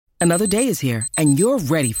Another day is here, and you're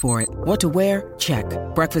ready for it. What to wear? Check.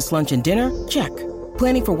 Breakfast, lunch, and dinner? Check.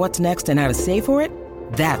 Planning for what's next and how to save for it?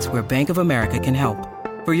 That's where Bank of America can help.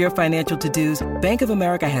 For your financial to-dos, Bank of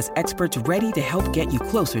America has experts ready to help get you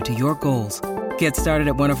closer to your goals. Get started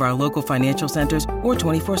at one of our local financial centers or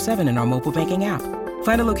 24/7 in our mobile banking app.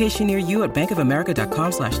 Find a location near you at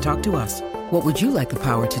bankofamerica.com/talktous. What would you like the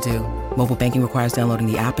power to do? Mobile banking requires downloading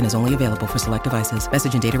the app and is only available for select devices.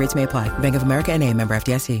 Message and data rates may apply. Bank of America N.A., member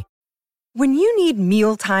FDIC. When you need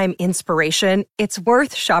mealtime inspiration, it's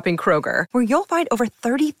worth shopping Kroger, where you'll find over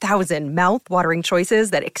 30,000 mouth-watering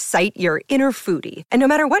choices that excite your inner foodie. And no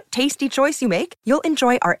matter what tasty choice you make, you'll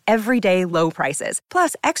enjoy our everyday low prices,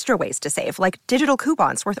 plus extra ways to save, like digital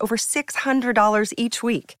coupons worth over $600 each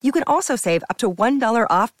week. You can also save up to $1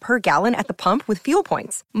 off per gallon at the pump with fuel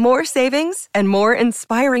points. More savings and more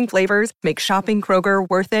inspiring flavors make shopping Kroger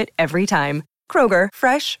worth it every time. Kroger,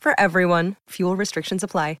 fresh for everyone. Fuel restrictions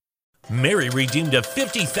apply. Mary redeemed a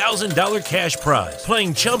 $50,000 cash prize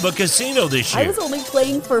playing Chumba Casino this year. I was only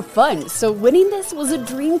playing for fun, so winning this was a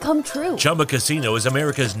dream come true. Chumba Casino is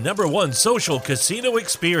America's #1 social casino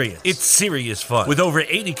experience. It's serious fun. With over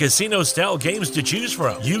 80 casino-style games to choose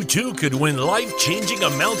from, you too could win life-changing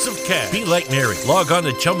amounts of cash. Be like Mary. Log on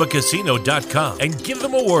to ChumbaCasino.com and give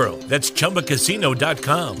them a whirl. That's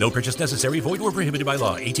ChumbaCasino.com. No purchase necessary. Void or prohibited by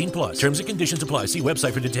law. 18+. Terms and conditions apply. See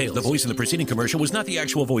website for details. The voice in the preceding commercial was not the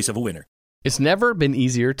actual voice of a winner. It's never been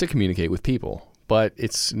easier to communicate with people, but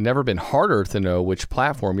it's never been harder to know which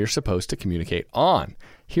platform you're supposed to communicate on.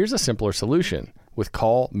 Here's a simpler solution. With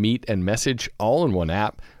call, meet, and message all in one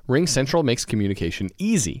app, RingCentral makes communication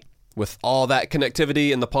easy. With all that connectivity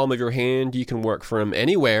in the palm of your hand, you can work from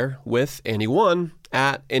anywhere with anyone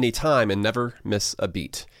at any time and never miss a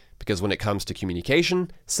beat. Because when it comes to communication,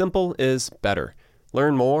 simple is better.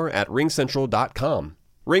 Learn more at ringcentral.com.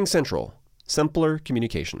 RingCentral. Simpler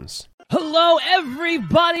communications. Hello,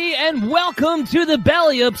 everybody, and welcome to the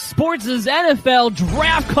Belly Up Sports' NFL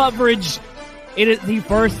draft coverage. It is the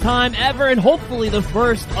first time ever, and hopefully the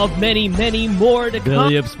first of many, many more to come.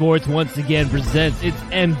 Belly Up Sports once again presents its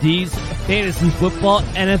MD's Fantasy Football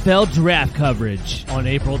NFL draft coverage on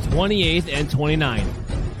April 28th and 29th.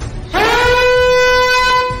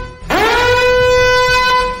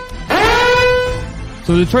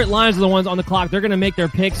 So the Detroit Lions are the ones on the clock. They're going to make their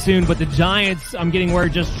pick soon, but the Giants, I'm getting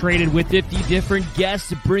word, just traded with 50 different guests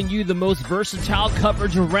to bring you the most versatile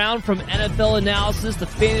coverage around, from NFL analysis to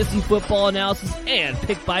fantasy football analysis and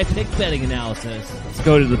pick-by-pick betting analysis. Let's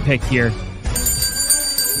go to the pick here.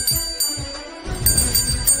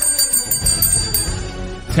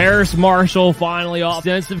 Terrace Marshall finally off.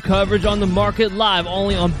 Extensive coverage on the market live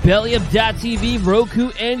only on BellyUp.tv, Roku,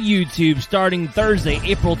 and YouTube starting Thursday,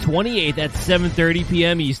 April 28th at 7:30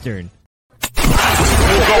 p.m. Eastern. This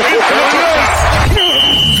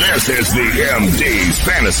is the MD's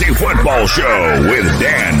Fantasy Football Show with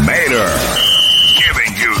Dan Mader,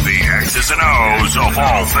 giving you the X's and O's of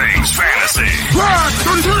all things fantasy.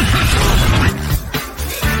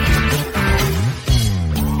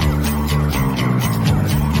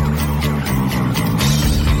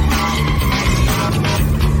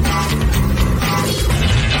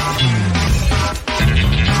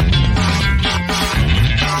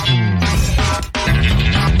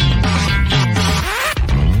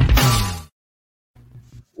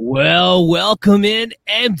 Well, welcome in,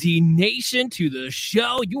 MD Nation, to the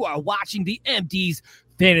show. You are watching the MD's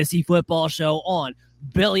Fantasy Football Show on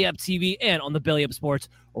Belly Up TV and on the Belly Up Sports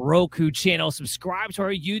Roku channel. Subscribe to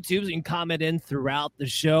our YouTubes and comment in throughout the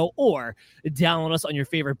show, or download us on your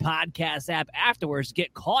favorite podcast app afterwards.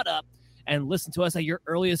 Get caught up and listen to us at your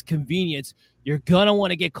earliest convenience. You're going to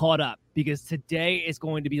want to get caught up, because today is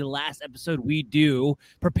going to be the last episode we do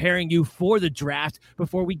preparing you for the draft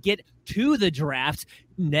before we get to the draft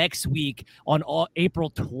next week on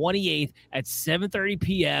April 28th at 7:30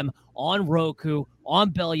 p.m. on Roku,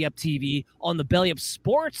 on Belly Up TV, on the Belly Up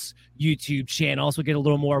Sports YouTube channel. So get a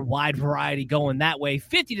little more wide variety going that way.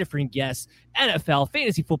 50 different guests, NFL,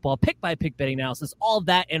 fantasy football, pick-by-pick betting analysis, all of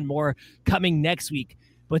that and more coming next week.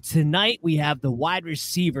 But tonight we have the wide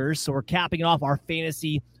receivers, so we're capping off our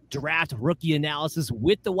fantasy draft rookie analysis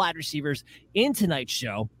with the wide receivers in tonight's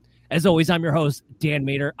show. As always, I'm your host, Dan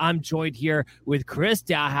Mader. I'm joined here with Chris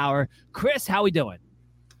Dowhauer. Chris, how we doing?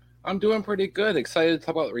 I'm doing pretty good. Excited to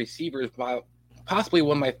talk about receivers, possibly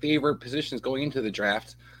one of my favorite positions going into the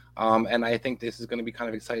draft. And I think this is going to be kind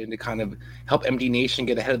of exciting to kind of help MD Nation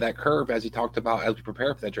get ahead of that curve, as you talked about, as we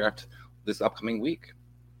prepare for that draft this upcoming week.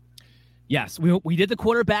 Yes, we did the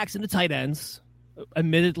quarterbacks and the tight ends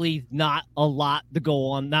Admittedly, not a lot to go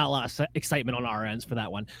on, not a lot of excitement on our ends for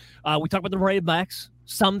that one. We talked about the running backs,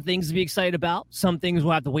 some things to be excited about, some things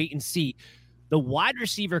we'll have to wait and see. The wide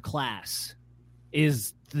receiver class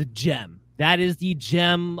is the gem. That is the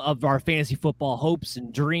gem of our fantasy football hopes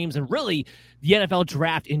and dreams, and really the NFL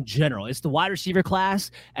draft in general. It's the wide receiver class,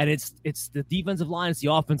 and it's the defensive line, it's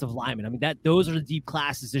the offensive lineman. I mean, those are the deep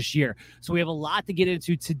classes this year. So we have a lot to get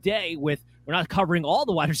into today. We're not covering all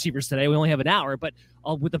the wide receivers today. We only have an hour, but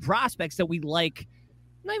with the prospects that we like,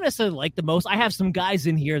 not even necessarily like the most. I have some guys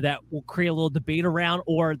in here that will create a little debate around,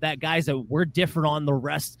 or that guys that we're different on the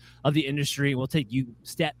rest of the industry. We'll take you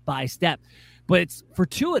step by step. But it's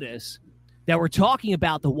fortuitous that we're talking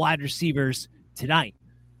about the wide receivers tonight,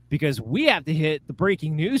 because we have to hit the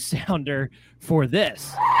breaking news sounder for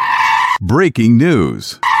this. Breaking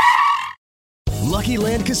news. Lucky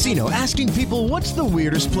Land Casino, asking people, what's the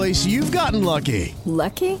weirdest place you've gotten lucky?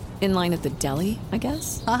 Lucky? In line at the deli, I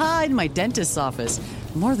guess? Aha, in my dentist's office.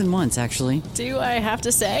 More than once, actually. Do I have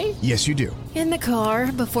to say? Yes, you do. In the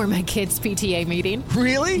car before my kids' PTA meeting.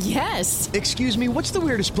 Really? Yes. Excuse me, what's the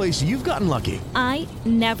weirdest place you've gotten lucky? I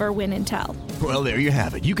never win and tell. Well, there you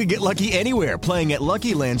have it. You can get lucky anywhere, playing at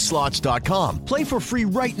LuckyLandSlots.com. Play for free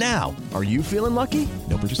right now. Are you feeling lucky?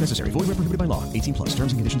 No purchase necessary. Void where prohibited by law. 18 plus.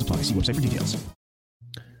 Terms and conditions apply. See website for details.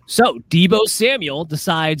 So Deebo Samuel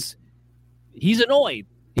decides he's annoyed.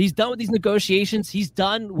 He's done with these negotiations. He's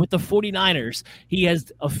done with the 49ers. He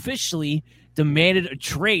has officially demanded a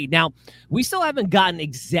trade. Now, we still haven't gotten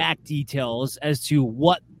exact details as to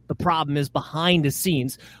what the problem is behind the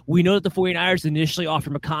scenes. We know that the 49ers initially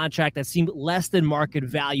offered him a contract that seemed less than market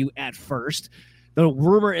value at first. The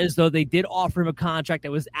rumor is, though, they did offer him a contract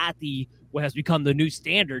that was at what has become the new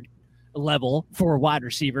standard level for wide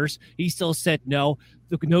receivers. He still said no.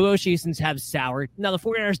 The negotiations have soured. Now, the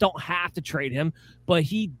 49ers don't have to trade him, but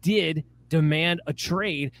he did demand a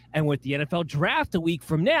trade. And with the NFL draft a week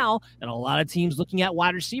from now, and a lot of teams looking at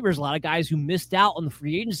wide receivers, a lot of guys who missed out on the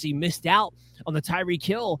free agency, missed out on the Tyreek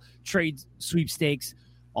Hill trade sweepstakes,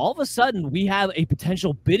 all of a sudden we have a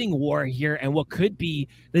potential bidding war here, and what could be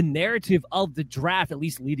the narrative of the draft, at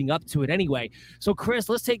least leading up to it anyway. So, Chris,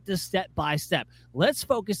 let's take this step by step. Let's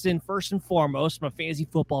focus in first and foremost from a fantasy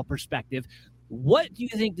football perspective. What do you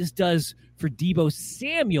think this does for Deebo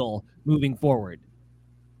Samuel moving forward?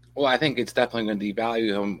 Well, I think it's definitely going to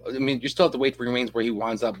devalue him. I mean, you still have to wait for remains where he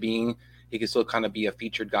winds up being. He can still kind of be a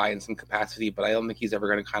featured guy in some capacity, but I don't think he's ever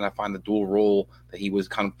going to kind of find the dual role that he was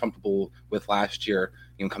kind of comfortable with last year,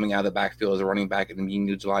 coming out of the backfield as a running back and being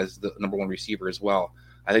utilized as the number one receiver as well.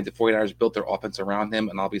 I think the 49ers built their offense around him,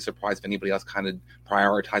 and I'll be surprised if anybody else kind of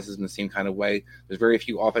prioritizes in the same kind of way. There's very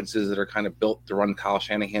few offenses that are kind of built to run Kyle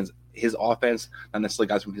Shanahan's his offense, not necessarily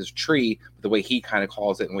guys from his tree, but the way he kind of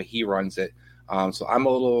calls it and the way he runs it. So I'm a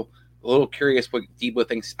little curious what Deebo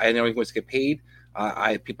thinks. I know he wants to get paid.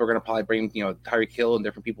 People are going to probably blame Tyreek Hill and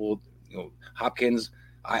different people, Hopkins.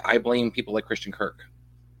 I blame people like Christian Kirk.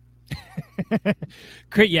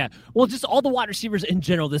 Yeah. Well, just all the wide receivers in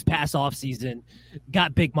general this past offseason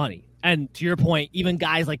got big money. And to your point, even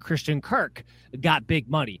guys like Christian Kirk got big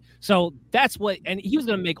money. So that's and he was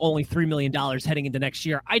going to make only $3 million heading into next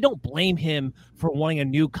year. I don't blame him for wanting a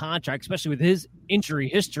new contract, especially with his injury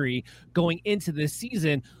history going into this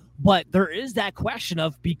season. But there is that question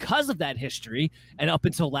of, because of that history, and up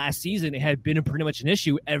until last season, it had been pretty much an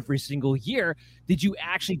issue every single year. Did you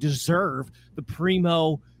actually deserve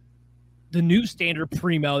the new standard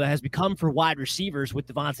primo that has become for wide receivers with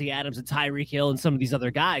Devontae Adams and Tyreek Hill and some of these other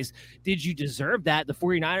guys? Did you deserve that? The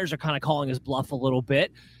 49ers are kind of calling his bluff a little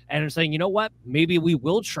bit and are saying, you know what, maybe we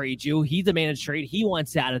will trade you. He demanded trade. He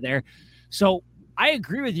wants out of there. So I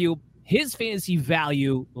agree with you. His fantasy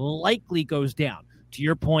value likely goes down. To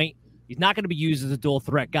your point, he's not going to be used as a dual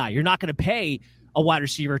threat guy. You're not going to pay a wide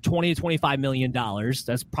receiver $20 to $25 million.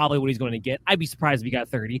 That's probably what he's going to get. I'd be surprised if he got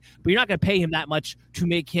 30, but you're not going to pay him that much to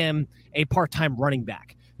make him a part-time running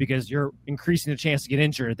back, because you're increasing the chance to get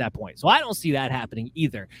injured at that point. So I don't see that happening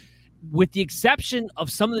either. With the exception of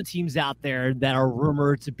some of the teams out there that are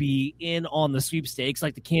rumored to be in on the sweepstakes,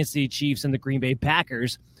 like the Kansas City Chiefs and the Green Bay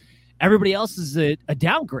Packers, everybody else is a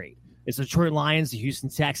downgrade. It's the Detroit Lions, the Houston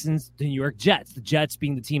Texans, the New York Jets. The Jets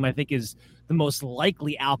being the team I think is the most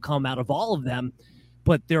likely outcome out of all of them.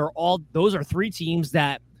 But those are three teams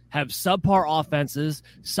that have subpar offenses,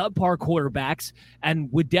 subpar quarterbacks,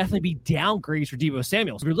 and would definitely be downgrades for Deebo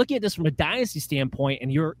Samuel. So if you're looking at this from a dynasty standpoint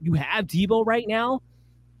and you have Deebo right now,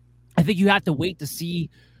 I think you have to wait to see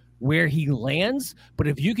where he lands. But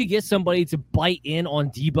if you could get somebody to bite in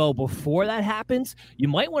on Deebo before that happens, you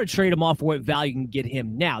might want to trade him off for what value you can get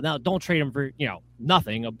him now. Now, don't trade him for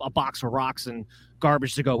nothing, a box of rocks and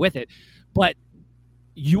garbage to go with it. But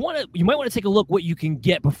you might want to take a look what you can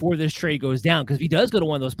get before this trade goes down, because if he does go to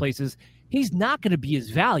one of those places, he's not going to be his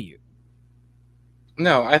value.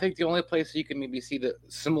 No, I think the only place you can maybe see that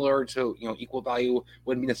similar to, equal value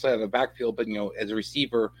wouldn't be necessarily out of the backfield, but, as a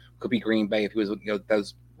receiver could be Green Bay if he was,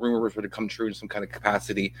 those rumors were to come true in some kind of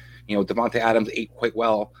capacity. Devontae Adams ate quite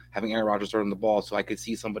well having Aaron Rodgers throwing the ball, so I could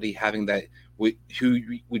see somebody having that who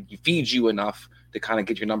would feed you enough to kind of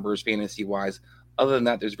get your numbers fantasy-wise. Other than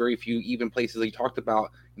that, there's very few even places that you talked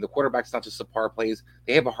about. The quarterback's not just subpar plays.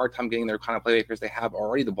 They have a hard time getting their kind of playmakers. They have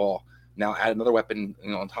already the ball. Now add another weapon,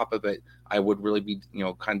 on top of it. I would really be,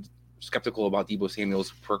 kind of skeptical about Deebo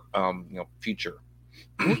Samuel's future.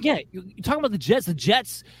 Well, yeah, you're talking about the Jets. The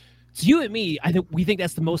Jets, to you and me, I think we think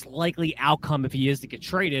that's the most likely outcome if he is to get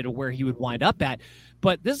traded, or where he would wind up at.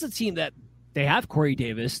 But this is a team that they have Corey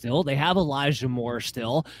Davis still. They have Elijah Moore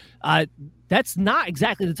still. That's not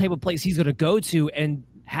exactly the type of place he's going to go to and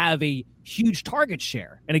have a huge target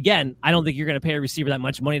share. And again, I don't think you're going to pay a receiver that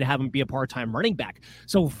much money to have him be a part-time running back.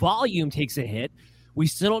 So volume takes a hit. We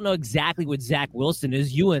still don't know exactly what Zach Wilson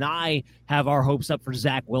is. You and I have our hopes up for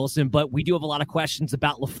Zach Wilson, but we do have a lot of questions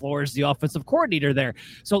about LaFleur as the offensive coordinator there.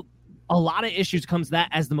 So a lot of issues comes to that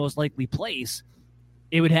as the most likely place.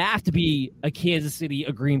 It would have to be a Kansas City,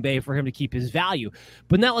 a Green Bay for him to keep his value.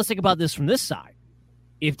 But now let's think about this from this side.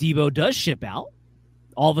 If Deebo does ship out,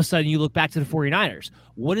 all of a sudden you look back to the 49ers.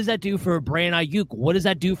 What does that do for Brandon Ayuk? What does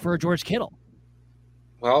that do for George Kittle?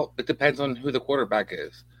 Well, it depends on who the quarterback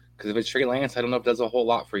is. Because if it's Trey Lance, I don't know if it does a whole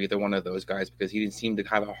lot for either one of those guys, because he didn't seem to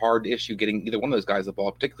have a hard issue getting either one of those guys the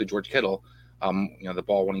ball, particularly George Kittle, the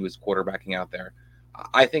ball when he was quarterbacking out there.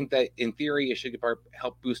 I think that in theory it should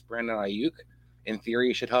help boost Brandon Ayuk. In theory,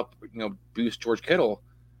 it should help, boost George Kittle.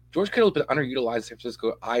 George Kittle's been underutilized in San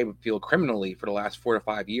Francisco, I feel, criminally for the last 4 to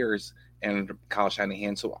 5 years, and Kyle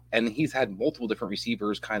Shanahan. And he's had multiple different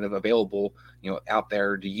receivers kind of available, out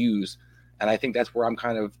there to use. And I think that's where I'm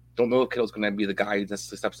kind of don't know if Kittle's going to be the guy that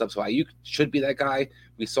steps up. So Ayuk should be that guy.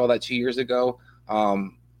 We saw that 2 years ago,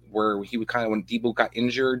 where he would kind of, when Deebo got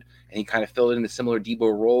injured and he kind of filled in a similar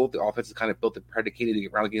Deebo role, the offense is kind of built it predicated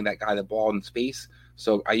around getting that guy the ball in space.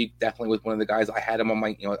 So Ayuk definitely was one of the guys. I had him on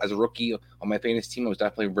my, as a rookie on my fantasy team. I was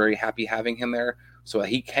definitely very happy having him there. So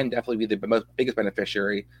he can definitely be the biggest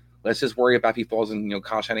beneficiary. Let's just worry about if he falls in,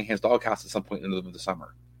 Kyle Shanahan's doghouse at some point in the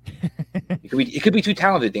summer. It could be too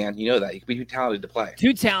talented, Dan. You know that. He could be too talented to play.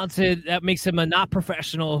 Too talented. That makes him a not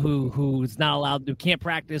professional who's not allowed, who can't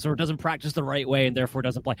practice or doesn't practice the right way and therefore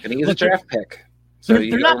doesn't play. And he's a draft pick. So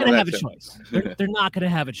they're not going to have a choice. They're not going to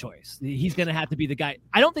have a choice. He's going to have to be the guy.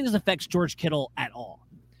 I don't think this affects George Kittle at all.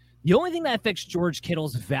 The only thing that affects George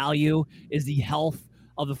Kittle's value is the health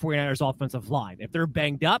of the 49ers offensive line. If they're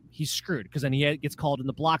banged up, he's screwed because then he gets called in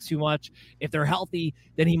the blocks too much. If they're healthy,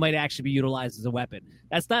 then he might actually be utilized as a weapon.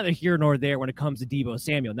 That's neither here nor there when it comes to Deebo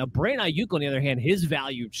Samuel. Now, Brandon Ayuk, on the other hand, his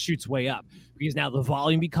value shoots way up because now the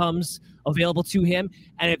volume becomes available to him.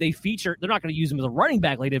 And if they feature, they're not going to use him as a running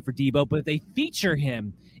back like they did for Deebo, but if they feature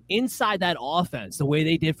him inside that offense the way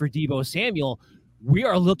they did for Deebo Samuel, we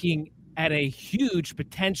are looking at a huge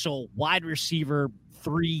potential wide receiver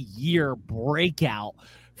 3-year breakout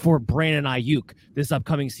for Brandon Ayuk this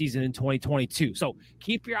upcoming season in 2022. So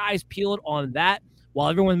keep your eyes peeled on that. While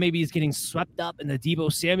everyone maybe is getting swept up in the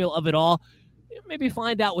Deebo Samuel of it all, maybe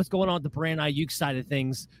find out what's going on with the Brandon Ayuk side of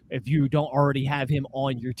things if you don't already have him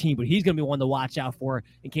on your team. But he's going to be one to watch out for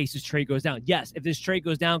in case this trade goes down. Yes, if this trade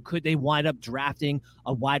goes down, could they wind up drafting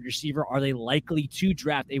a wide receiver? Are they likely to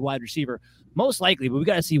draft a wide receiver? Most likely, but we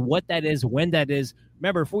got to see what that is, when that is.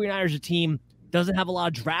 Remember, 49ers, a team doesn't have a lot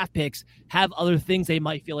of draft picks, have other things they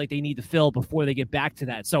might feel like they need to fill before they get back to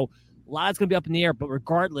that. So a lot's going to be up in the air, but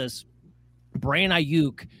regardless, Brandon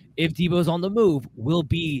Ayuk, if Deebo's on the move, will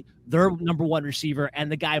be their number one receiver and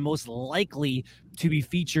the guy most likely to be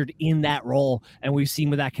featured in that role. And we've seen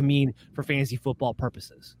what that can mean for fantasy football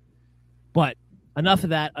purposes. But enough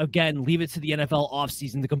of that. Again, leave it to the NFL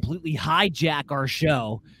offseason to completely hijack our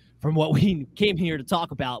show from what we came here to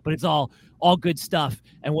talk about, but it's all good stuff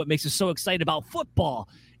and what makes us so excited about football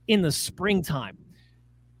in the springtime.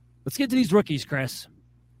 Let's get to these rookies, Chris.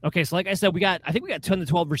 Okay, so like I said, I think we got 10 to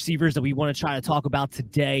 12 receivers that we want to try to talk about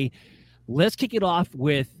today. Let's kick it off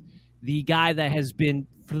with the guy that has been,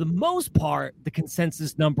 for the most part, the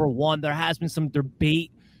consensus number one. There has been some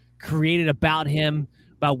debate created about him,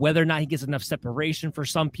 about whether or not he gets enough separation for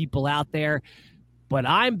some people out there. But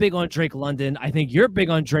I'm big on Drake London. I think you're big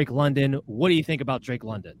on Drake London. What do you think about Drake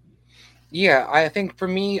London? Yeah, I think for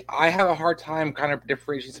me, I have a hard time kind of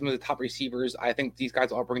differentiating some of the top receivers. I think these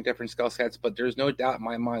guys all bring different skill sets, but there's no doubt in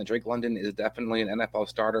my mind that Drake London is definitely an NFL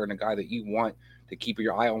starter and a guy that you want to keep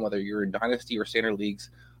your eye on, whether you're in dynasty or standard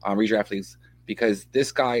leagues, redraft leagues. because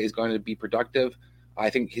this guy is going to be productive. I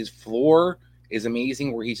think his floor is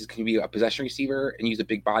amazing, where he's just going to be a possession receiver and use a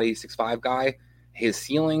big body 6'5" guy. His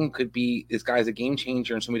ceiling could be, this guy is a game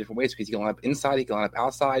changer in so many different ways, because he can line up inside, he can line up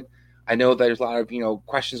outside. I know there's a lot of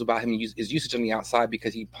questions about him, his usage on the outside,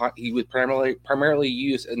 because he was primarily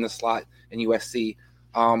used in the slot in USC.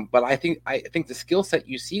 But I think the skill set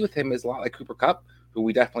you see with him is a lot like Cooper Kupp, who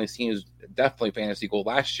we definitely seen is definitely fantasy gold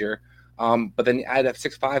last year. But then you add a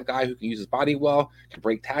 6'5" guy who can use his body well, can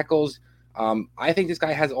break tackles. I think this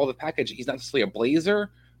guy has all the package. He's not necessarily a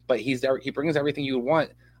blazer, but he brings everything you would want.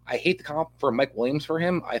 I hate the comp for Mike Williams for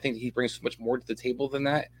him. I think he brings so much more to the table than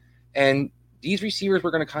that. And these receivers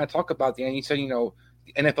we're going to kind of talk about, Dan, you said, the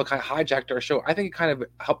NFL kind of hijacked our show. I think it kind of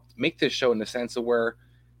helped make this show in the sense of where,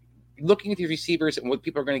 looking at these receivers and what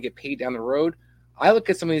people are going to get paid down the road, I look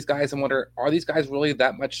at some of these guys and wonder, are these guys really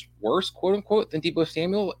that much worse, quote unquote, than Deebo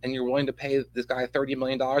Samuel? And you're willing to pay this guy $30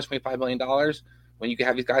 million, $25 million when you can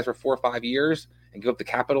have these guys for 4 or 5 years and give up the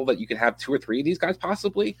capital that you can have 2 or 3 of these guys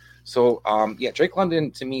possibly. So, Drake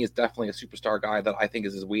London to me is definitely a superstar guy that I think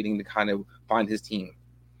is waiting to kind of find his team.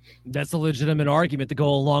 That's a legitimate argument to go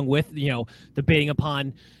along with, debating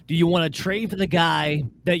upon, do you want to trade for the guy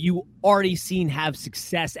that you already seen have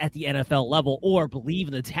success at the NFL level, or believe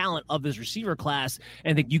in the talent of this receiver class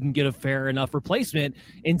and think you can get a fair enough replacement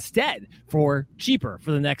instead for cheaper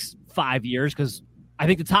for the next 5 years? Because I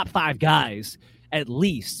think the top 5 guys at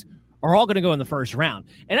least are all going to go in the first round.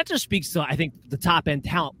 And that just speaks to, I think, the top end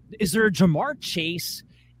talent. Is there a Jamar Chase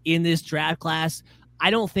in this draft class? I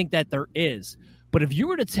don't think that there is. But if you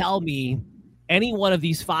were to tell me any one of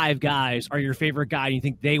these 5 guys are your favorite guy and you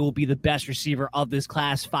think they will be the best receiver of this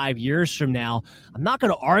class 5 years from now, I'm not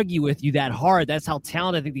going to argue with you that hard. That's how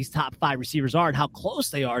talented I think these top 5 receivers are and how close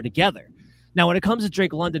they are together. Now, when it comes to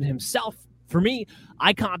Drake London himself, for me,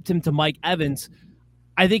 I comped him to Mike Evans.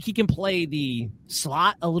 I think he can play the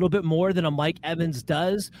slot a little bit more than a Mike Evans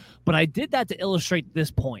does, but I did that to illustrate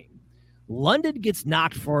this point. London gets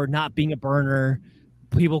knocked for not being a burner.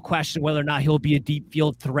 People question whether or not he'll be a deep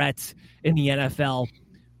field threat in the NFL.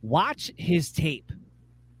 Watch his tape.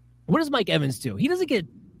 What does Mike Evans do? He doesn't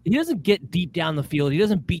get deep down the field. He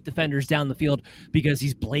doesn't beat defenders down the field because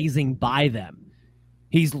he's blazing by them.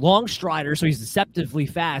 He's long strider, so he's deceptively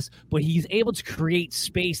fast, but he's able to create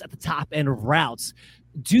space at the top end of routes.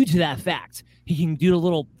 Due to that fact, he can do a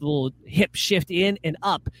little hip shift in and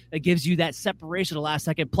up that gives you that separation at the last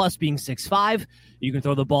second. Plus, being 6'5", you can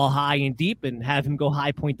throw the ball high and deep and have him go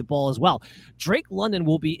high point the ball as well. Drake London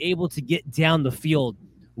will be able to get down the field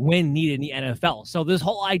when needed in the NFL. So this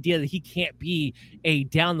whole idea that he can't be a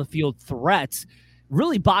down the field threat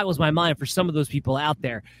really boggles my mind for some of those people out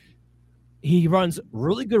there. He runs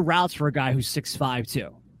really good routes for a guy who's 6'5",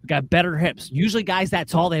 too. Got better hips. Usually guys that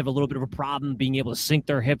tall, they have a little bit of a problem being able to sink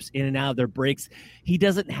their hips in and out of their breaks. He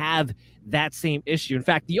doesn't have that same issue. In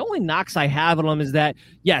fact, the only knocks I have on him is that,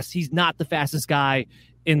 yes, he's not the fastest guy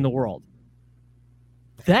in the world.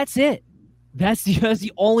 That's it. That's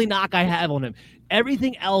the only knock I have on him.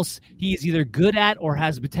 Everything else he is either good at or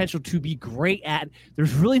has the potential to be great at.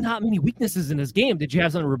 There's really not many weaknesses in his game. Did you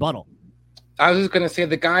have something to rebuttal? I was just going to say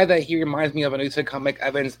the guy that he reminds me of, and you said Mike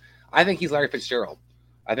Evans, I think he's Larry Fitzgerald.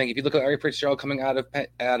 I think if you look at Larry Fitzgerald coming out of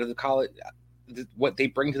the college, what they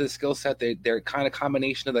bring to the skill set, they're kind of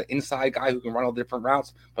combination of the inside guy who can run all different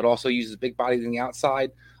routes, but also uses big bodies on the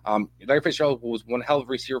outside. Larry Fitzgerald was one hell of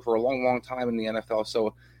a receiver for a long, long time in the NFL.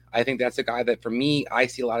 So I think that's a guy that, for me, I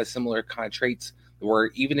see a lot of similar kind of traits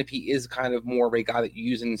where even if he is kind of more of a guy that you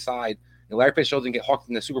use inside, Larry Fitzgerald didn't get hawked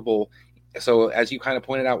in the Super Bowl. So as you kind of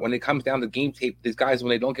pointed out, when it comes down to game tape, these guys,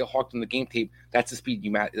 when they don't get hawked in the game tape, that's the speed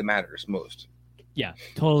that matters most. Yeah,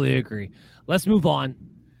 totally agree. Let's move on.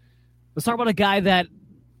 Let's talk about a guy that,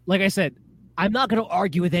 like I said, I'm not going to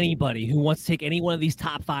argue with anybody who wants to take any one of these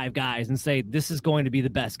top 5 guys and say this is going to be the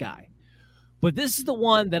best guy. But this is the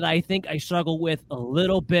one that I think I struggle with a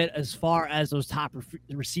little bit as far as those top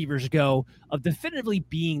receivers go, of definitively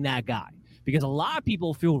being that guy. Because a lot of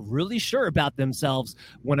people feel really sure about themselves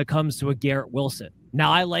when it comes to a Garrett Wilson.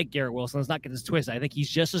 Now, I like Garrett Wilson. Let's not get this twisted. I think he's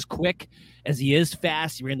just as quick as he is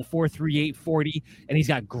fast. He ran the 4.38 40, and he's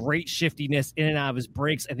got great shiftiness in and out of his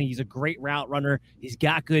breaks. I think he's a great route runner. He's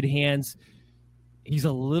got good hands. He's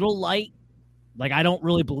a little light. Like, I don't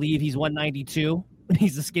really believe he's 192.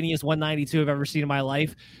 He's the skinniest 192 I've ever seen in my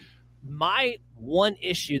life. My one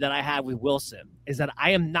issue that I have with Wilson is that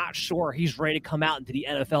I am not sure he's ready to come out into the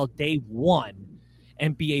NFL day one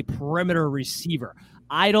and be a perimeter receiver.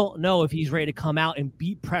 I don't know if he's ready to come out and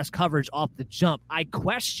beat press coverage off the jump. I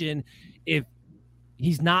question if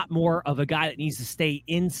He's not more of a guy that needs to stay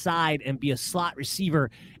inside and be a slot receiver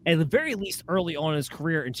at the very least early on in his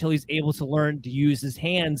career until he's able to learn to use his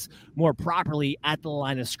hands more properly at the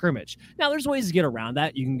line of scrimmage. Now, there's ways to get around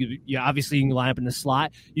that. Obviously you can line up in the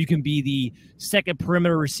slot. You can be the second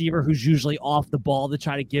perimeter receiver who's usually off the ball to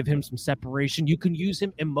try to give him some separation. You can use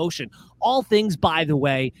him in motion. All things, by the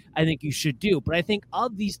way, I think you should do. But I think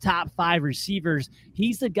of these top 5 receivers,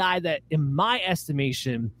 he's the guy that, in my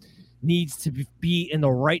estimation, needs to be in the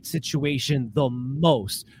right situation the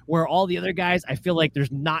most, where all the other guys, I feel like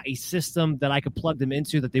there's not a system that I could plug them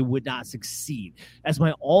into that they would not succeed. That's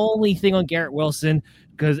my only thing on Garrett Wilson,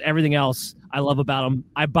 because everything else I love about him.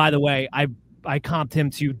 I comped him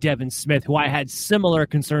to Devin Smith, who I had similar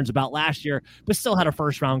concerns about last year, but still had a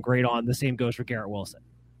first-round grade on. The same goes for Garrett Wilson.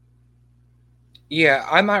 Yeah,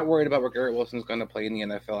 I'm not worried about where Garrett Wilson's going to play in the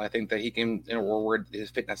NFL. I think that he can, where his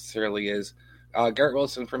fit necessarily is. Garrett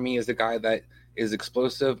Wilson, for me, is the guy that is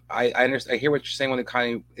explosive. I understand. I hear what you're saying when it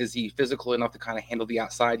kind of, is he physical enough to kind of handle the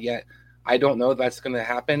outside yet? I don't know if that's going to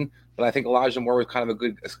happen, but I think Elijah Moore was kind of a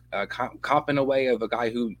good comp in a way of a guy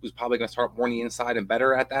who's probably going to start more on the inside and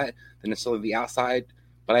better at that than necessarily the outside.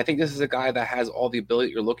 But I think this is a guy that has all the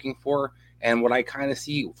ability you're looking for. And what I kind of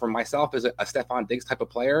see for myself is a Stephon Diggs type of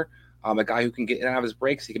player, a guy who can get in and out of his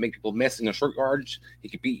breaks. He can make people miss in the short yards. He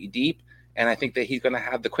can beat you deep. And I think that he's going to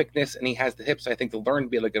have the quickness and he has the hips, I think, to learn to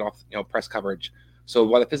be able to get off, press coverage. So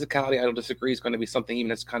while the physicality, I don't disagree, is going to be something even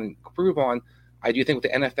that's kind of improve on, I do think with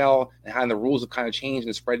the NFL and how the rules have kind of changed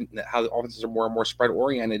and spread, how the offenses are more and more spread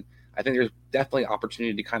oriented, I think there's definitely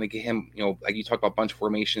opportunity to kind of get him, like you talked about bunch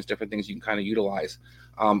formations, different things you can kind of utilize.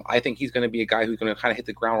 I think he's going to be a guy who's going to kind of hit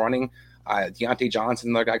the ground running. Deontay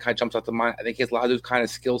Johnson, another guy kind of jumps out to mind. I think he has a lot of those kind of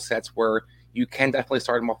skill sets where you can definitely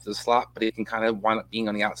start him off the slot, but he can kind of wind up being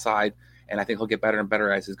on the outside. And I think he'll get better and better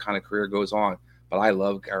as his kind of career goes on. But I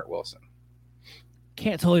love Garrett Wilson.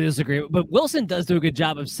 Can't totally disagree. But Wilson does do a good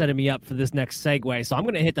job of setting me up for this next segue. So I'm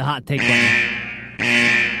going to hit the hot take button.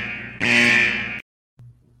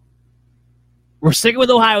 We're sticking with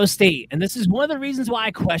Ohio State. And this is one of the reasons why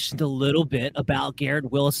I questioned a little bit about Garrett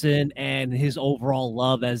Wilson and his overall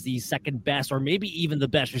love as the second best or maybe even the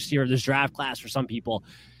best receiver of this draft class for some people.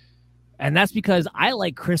 And that's because I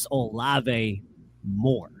like Chris Olave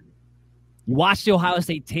more. You watch the Ohio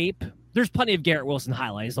State tape, there's plenty of Garrett Wilson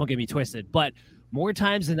highlights, don't get me twisted, but more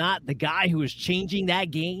times than not, the guy who was changing that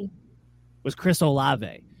game was Chris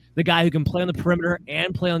Olave, the guy who can play on the perimeter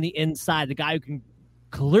and play on the inside, the guy who can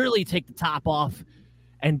clearly take the top off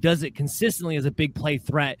and does it consistently as a big play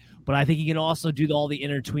threat, but I think he can also do all the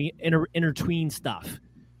intertween stuff.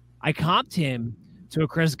 I comped him to a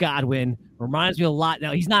Chris Godwin, reminds me a lot.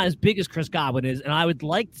 Now, he's not as big as Chris Godwin is, and I would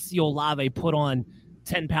like to see Olave put on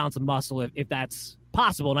 10 pounds of muscle if that's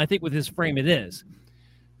possible. And I think with his frame, it is.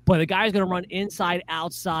 But the guy's going to run inside,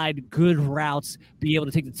 outside, good routes, be able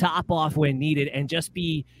to take the top off when needed, and just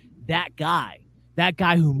be that guy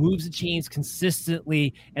who moves the chains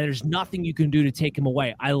consistently, and there's nothing you can do to take him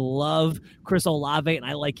away. I love Chris Olave, and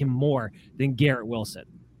I like him more than Garrett Wilson.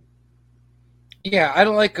 Yeah, I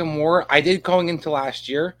don't like him more. I did going into last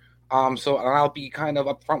year. So I'll be kind of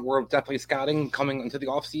up front. We're definitely scouting coming into the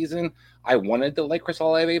offseason. I wanted to like Chris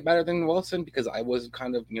Olave better than Wilson because I was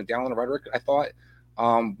kind of down on the rhetoric, I thought.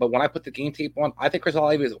 But when I put the game tape on, I think Chris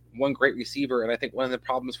Olave is one great receiver. And I think one of the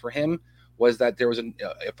problems for him was that there was a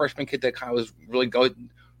freshman kid that kind of was really good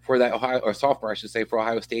for that sophomore, I should say, for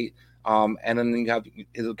Ohio State. And then you have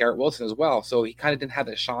Garrett Wilson as well. So he kind of didn't have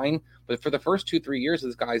that shine. But for the first 2-3 years of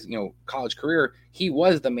this guy's college career, he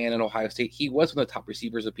was the man in Ohio State. He was one of the top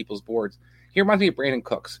receivers of people's boards. He reminds me of Brandon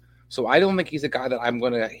Cooks. So I don't think he's a guy that I'm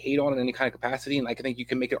going to hate on in any kind of capacity. And I think you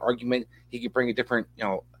can make an argument he could bring a different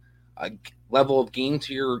level of game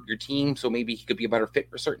to your team. So maybe he could be a better fit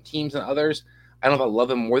for certain teams than others. I don't know if I love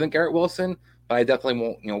him more than Garrett Wilson, but I definitely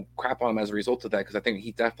won't crap on him as a result of that because I think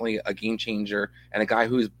he's definitely a game changer and a guy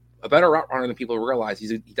who's a better route runner than people realize.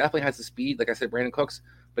 He definitely has the speed, like I said, Brandon Cooks,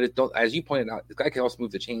 but as you pointed out, this guy can also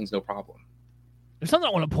move the chains, no problem. There's something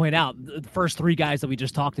I want to point out, the first three guys that we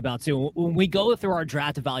just talked about, too. When we go through our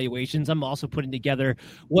draft evaluations, I'm also putting together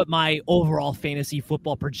what my overall fantasy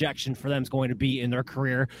football projection for them is going to be in their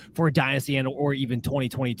career for Dynasty or even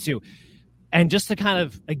 2022. And just to kind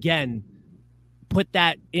of, again, put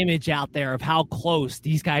that image out there of how close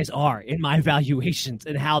these guys are in my evaluations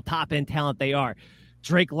and how top-end talent they are.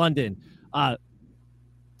 Drake London,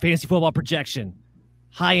 fantasy football projection,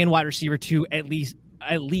 high-end wide receiver 2, at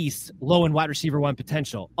least low-end wide receiver 1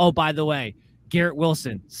 potential. Oh, by the way, Garrett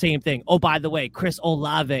Wilson, same thing. Oh, by the way, Chris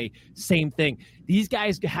Olave, same thing. These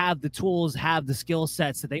guys have the tools, have the skill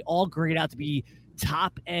sets that they all grade out to be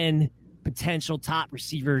top-end potential top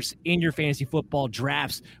receivers in your fantasy football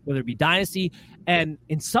drafts, whether it be dynasty and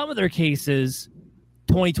in some of their cases,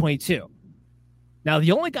 2022. Now,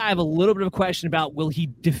 the only guy I have a little bit of a question about, will he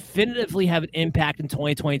definitively have an impact in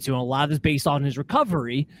 2022, and a lot of this based on his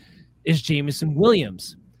recovery, is Jameson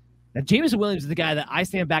Williams. Now, Jameson Williams is the guy that I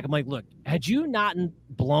stand back. I'm like, look, had you not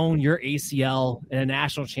blown your ACL in a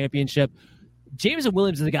national championship, Jameson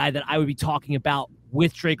Williams is the guy that I would be talking about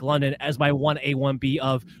with Drake London as my 1A, 1B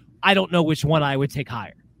of, I don't know which one I would take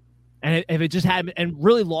higher. And if it just had, and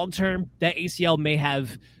really long-term, that ACL may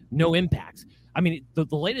have no impact. I mean, the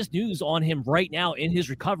latest news on him right now in his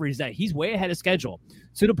recovery is that he's way ahead of schedule,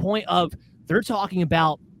 to the point of they're talking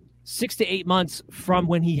about 6 to 8 months from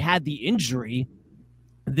when he had the injury.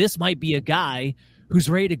 This might be a guy who's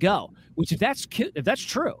ready to go, which if that's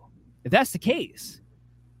true, if that's the case,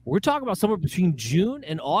 we're talking about somewhere between June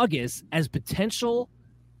and August as potential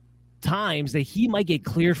times that he might get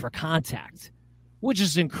cleared for contact, which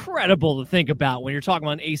is incredible to think about when you're talking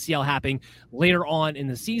about an ACL happening later on in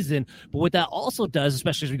the season. But what that also does,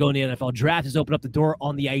 especially as we go in the NFL draft, is open up the door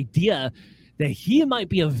on the idea that he might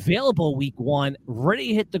be available week 1, ready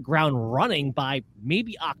to hit the ground running by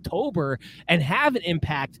maybe October and have an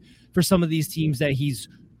impact for some of these teams that he's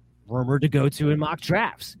rumored to go to in mock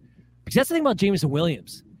drafts. Because that's the thing about Jameson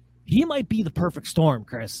Williams. He might be the perfect storm,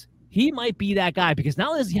 Chris. He might be that guy, because not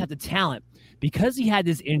only does he have the talent, because he had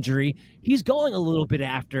this injury, he's going a little bit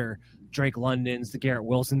after Drake London's, the Garrett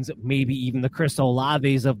Wilsons, maybe even the Chris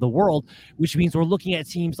Olaves of the world, which means we're looking at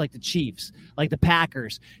teams like the Chiefs, like the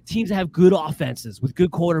Packers, teams that have good offenses with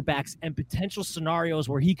good quarterbacks and potential scenarios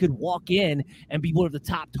where he could walk in and be one of the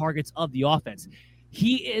top targets of the offense.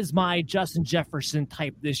 He is my Justin Jefferson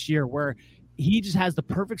type this year, where he just has the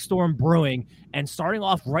perfect storm brewing, and starting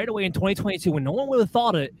off right away in 2022 when no one would have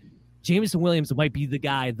thought it, Jameson Williams might be the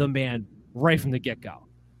guy, the man, right from the get-go.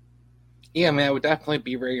 Yeah, man, it would definitely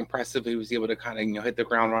be very impressive if he was able to kind of, hit the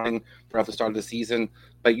ground running throughout the start of the season.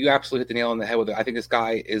 But you absolutely hit the nail on the head with it. I think this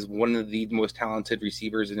guy is one of the most talented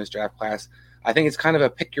receivers in this draft class. I think it's kind of a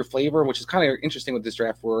pick your flavor, which is kind of interesting with this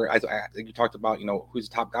draft, where, as I think you talked about, who's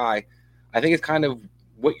the top guy. I think it's kind of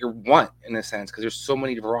what you want in a sense, because there's so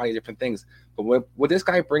many variety of different things. But what this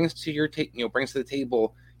guy brings to your brings to the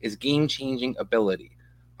table is game-changing ability.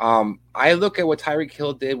 I look at what Tyreek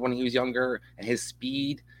Hill did when he was younger and his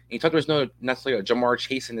speed. And you talk, there's no necessarily a Jamar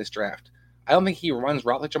Chase in this draft. I don't think he runs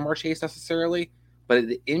route like Jamar Chase necessarily, but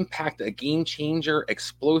the impact, a game changer,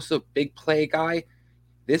 explosive, big play guy,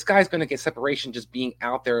 this guy's going to get separation just being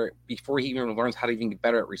out there before he even learns how to even get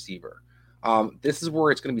better at receiver. This is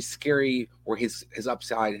where it's going to be scary, where his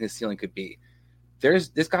upside and his ceiling could be.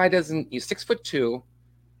 This guy he's 6'2"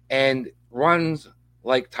 and runs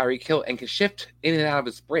like Tyreek Hill and can shift in and out of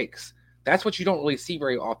his breaks. That's what you don't really see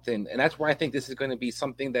very often. And that's where I think this is going to be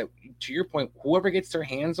something that, to your point, whoever gets their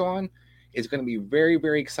hands on is going to be very,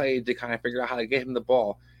 very excited to kind of figure out how to get him the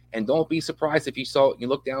ball. And don't be surprised if you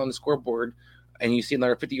look down the scoreboard and you see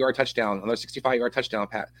another 50-yard touchdown, another 65-yard touchdown,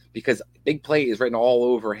 Pat, because big play is written all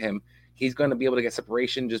over him. He's going to be able to get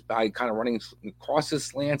separation just by kind of running across his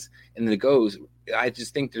slants, and then it goes. I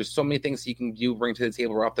just think there's so many things he can bring to the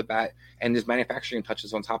table right off the bat, and his manufacturing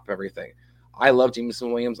touches on top of everything. I love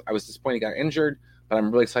Jameson Williams. I was disappointed he got injured, but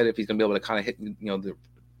I'm really excited if he's going to be able to kind of hit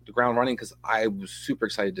the ground running, because I was super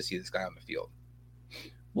excited to see this guy on the field.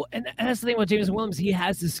 Well, and that's the thing with Jameson Williams. He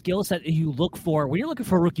has the skill set that you look for when you're looking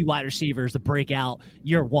for rookie wide receivers to break out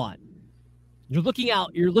year one. You're looking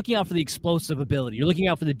out for the explosive ability. You're looking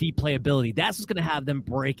out for the deep play ability. That's what's going to have them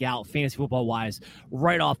break out fantasy football wise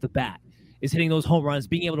right off the bat, is hitting those home runs,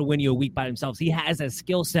 being able to win you a week by themselves. He has that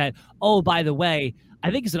skill set. Oh, by the way,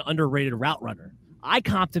 I think he's an underrated route runner. I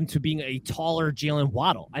comped him to being a taller Jalen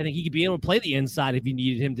Waddle. I think he could be able to play the inside if you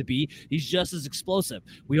needed him to be. He's just as explosive.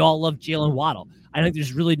 We all love Jalen Waddle. I think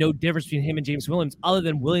there's really no difference between him and James Williams, other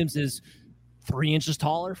than Williams is 3 inches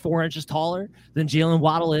taller, 4 inches taller than Jalen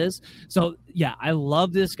Waddle is. So, yeah, I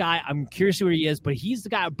love this guy. I'm curious where he is, but he's the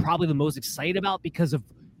guy I'm probably the most excited about because of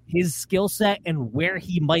his skill set and where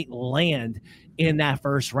he might land in that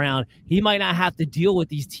first round. He might not have to deal with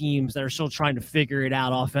these teams that are still trying to figure it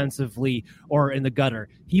out offensively or in the gutter.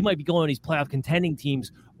 He might be going to these playoff contending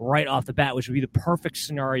teams right off the bat, which would be the perfect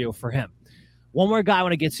scenario for him. One more guy I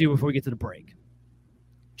want to get to before we get to the break.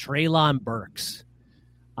 Treylon Burks.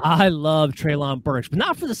 I love Treylon Burks, but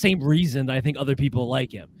not for the same reason that I think other people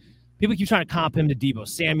like him. People keep trying to comp him to Deebo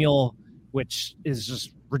Samuel, which is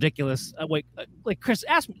just ridiculous. Chris,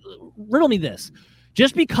 riddle me this.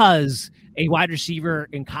 Just because a wide receiver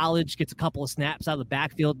in college gets a couple of snaps out of the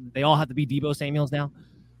backfield, they all have to be Deebo Samuels now?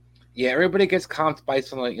 Yeah, everybody gets comped by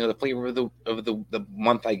some, like, the flavor of the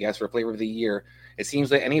month, I guess, or flavor of the year. It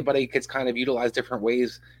seems like anybody gets kind of utilized different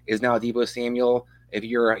ways is now Deebo Samuel. If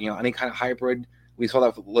you're, any kind of hybrid, we saw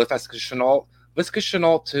that with Laviska Shenault. Laviska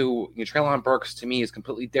Shenault to Treylon Burks, to me, is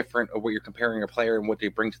completely different of what you're comparing a player and what they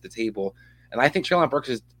bring to the table. And I think Treylon Burks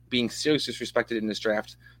is being seriously disrespected in this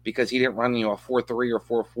draft because he didn't run, a 4.3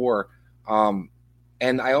 or 4.4.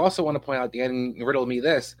 And I also want to point out, Dan riddled me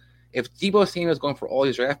this. If Deebo Samuel is going for all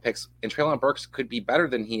these draft picks and Treylon Burks could be better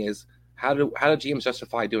than he is, how do GMs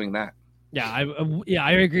justify doing that? Yeah,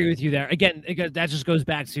 I agree with you there. Again, that just goes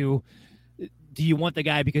back to, do you want the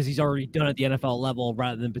guy because he's already done at the NFL level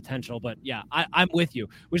rather than potential? But yeah, I'm with you,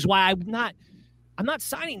 which is why I'm not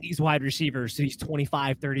signing these wide receivers to these $25,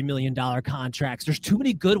 $30 million contracts. There's too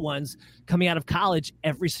many good ones coming out of college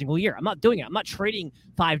every single year. I'm not doing it. I'm not trading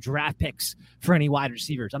 5 draft picks for any wide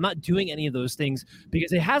receivers. I'm not doing any of those things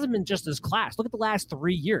because it hasn't been just this class. Look at the last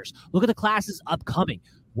 3 years. Look at the classes upcoming.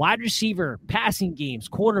 Wide receiver, passing games,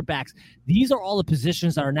 quarterbacks. These are all the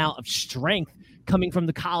positions that are now of strength coming from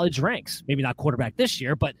the college ranks. Maybe not quarterback this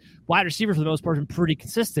year, but wide receiver for the most part has been pretty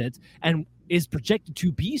consistent and is projected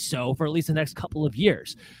to be so for at least the next couple of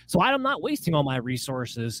years. So I'm not wasting all my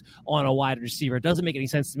resources on a wide receiver. It doesn't make any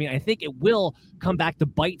sense to me. I think it will come back to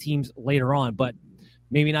bite teams later on, but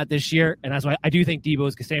maybe not this year. And that's why I do think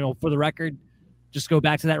Deebo Samuel, for the record, just go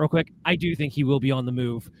back to that real quick. I do think he will be on the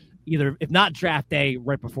move, either, if not draft day,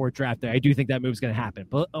 right before draft day. I do think that move is going to happen.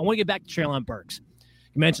 But I want to get back to Treylon Burks.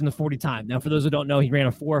 You mentioned the 40 time. Now, for those who don't know, he ran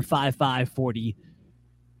a 4.55 40.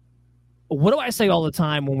 What do I say all the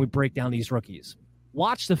time when we break down these rookies?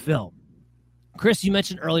 Watch the film. Chris, you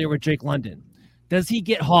mentioned earlier with Drake London. Does he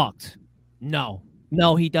get hawked? No.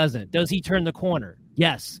 No, he doesn't. Does he turn the corner?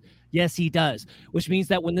 Yes. Yes, he does. Which means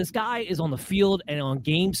that when this guy is on the field and on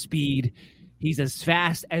game speed, he's as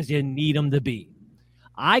fast as you need him to be.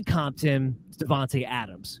 I comped him to Davante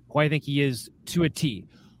Adams, who I think he is to a T.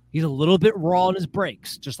 He's a little bit raw in his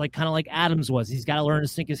breaks, just like Adams was. He's got to learn to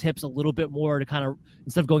sink his hips a little bit more to kind of,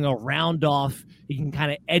 instead of going a round off, he can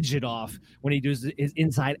kind of edge it off when he does his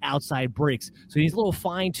inside-outside breaks. So he needs a little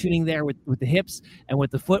fine-tuning there with the hips and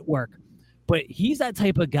with the footwork. But he's that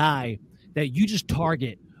type of guy that you just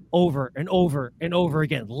target over and over and over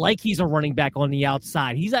again, like he's a running back on the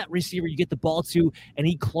outside. He's that receiver you get the ball to, and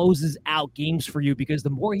he closes out games for you because the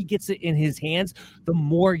more he gets it in his hands, the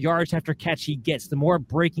more yards after catch he gets, the more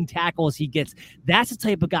breaking tackles he gets. That's the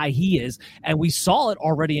type of guy he is, and we saw it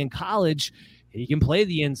already in college. He can play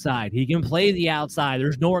the inside. He can play the outside.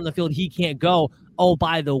 There's nowhere on the field he can't go. Oh,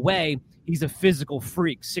 by the way, he's a physical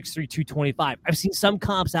freak, 6'3", 225. I've seen some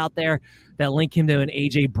comps out there that link him to an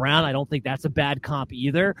A.J. Brown. I don't think that's a bad comp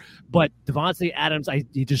either. But Davante Adams,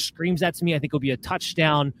 he just screams that to me. I think he'll be a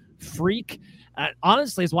touchdown freak.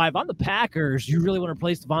 Honestly, it's why if I'm the Packers, you really want to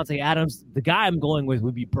replace Davante Adams, the guy I'm going with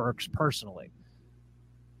would be Burks personally.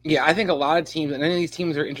 Yeah, I think a lot of teams, and any of these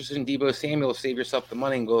teams are interested in Deebo Samuel, save yourself the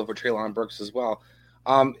money and go over Treylon Burks as well.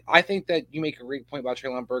 I think that you make a great point about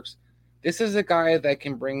Treylon Burks. This is a guy that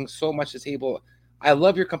can bring so much to the table. I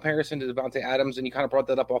love your comparison to Davante Adams, and you kind of brought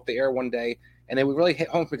that up off the air one day, and it would really hit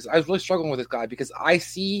home because I was really struggling with this guy because I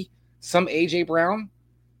see some A.J. Brown,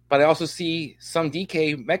 but I also see some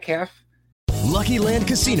DK Metcalf. Lucky Land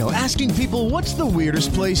Casino, asking people, what's the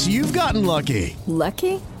weirdest place you've gotten lucky?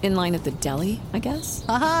 Lucky? In line at the deli, I guess?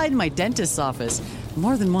 Aha, in my dentist's office.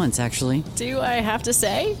 More than once, actually. Do I have to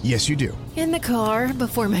say? Yes, you do. In the car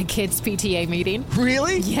before my kids' PTA meeting.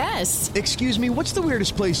 Really? Yes. Excuse me, what's the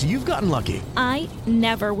weirdest place you've gotten lucky? I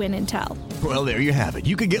never win and tell. Well, there you have it.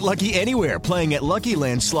 You can get lucky anywhere, playing at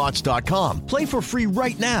LuckyLandSlots.com. Play for free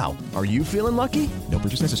right now. Are you feeling lucky? No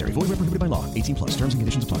purchase necessary. Void where prohibited by law. 18+. Terms and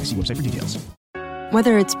conditions apply. See website for details.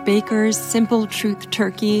 Whether it's Baker's Simple Truth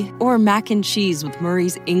Turkey or mac and cheese with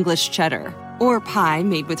Murray's English Cheddar or pie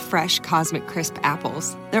made with fresh Cosmic Crisp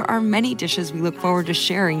apples, there are many dishes we look forward to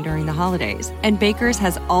sharing during the holidays. And Baker's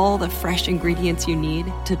has all the fresh ingredients you need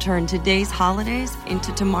to turn today's holidays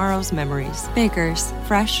into tomorrow's memories. Baker's,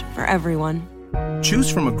 fresh for everyone. Choose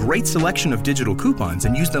from a great selection of digital coupons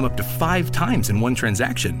and use them up to 5 times in one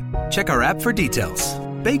transaction. Check our app for details.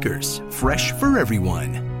 Baker's, fresh for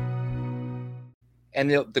everyone. And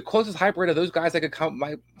the closest hybrid of those guys I could come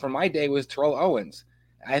from my day was Terrell Owens.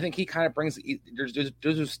 I think he kind of brings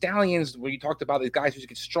there's stallions where you talked about these guys who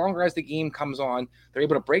get stronger as the game comes on. They're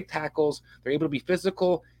able to break tackles. They're able to be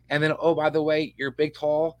physical. And then, oh, by the way, you're big,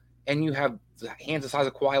 tall, and you have hands the size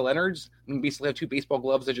of Kawhi Leonard's. You basically have 2 baseball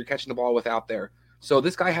gloves that you're catching the ball with out there. So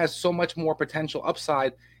this guy has so much more potential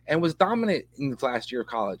upside and was dominant in the last year of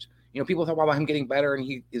college. You know, people talk about him getting better and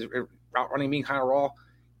he is route running being kind of raw.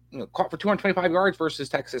 caught for 225 yards versus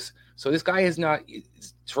Texas. So this guy is not,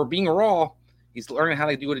 for being raw, he's learning how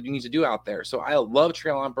to do what he needs to do out there. So I love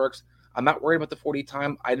Treylon Burks. I'm not worried about the 40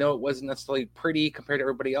 time. I know it wasn't necessarily pretty compared to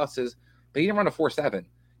everybody else's, but he didn't run a 4.7.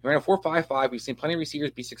 He ran a 4.55. We've seen plenty of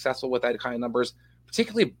receivers be successful with that kind of numbers,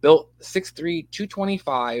 particularly built 6'3",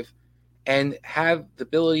 225, and have the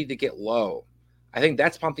ability to get low. I think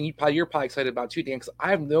that's something you're probably excited about too, Dan, because I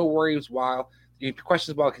have no worries while the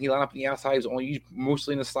questions about can he line up on the outside, he's only used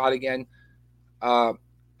mostly in the slot again. I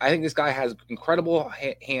think this guy has incredible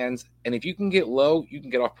hands, and if you can get low, you can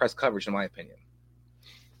get off press coverage, in my opinion.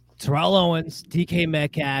 Terrell Owens, DK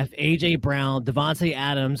Metcalf, A.J. Brown, Devontae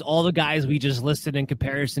Adams, all the guys we just listed in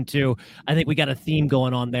comparison to, I think we got a theme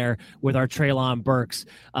going on there with our Treylon Burks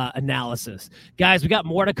analysis. Guys, we got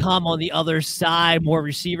more to come on the other side, more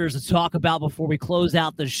receivers to talk about before we close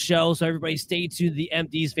out the show. So everybody stay tuned to the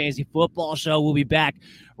MD's Fantasy Football Show. We'll be back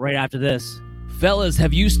right after this. Fellas,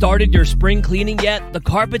 have you started your spring cleaning yet? The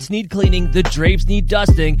carpets need cleaning, the drapes need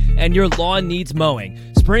dusting, and your lawn needs mowing.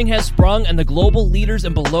 Spring has sprung, and the global leaders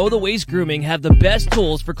in below-the-waist grooming have the best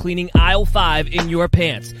tools for cleaning aisle 5 in your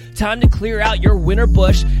pants. Time to clear out your winter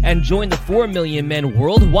bush and join the 4 million men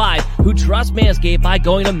worldwide who trust Manscaped by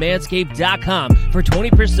going to Manscaped.com for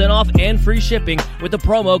 20% off and free shipping with the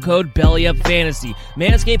promo code BELLYUPFANTASY.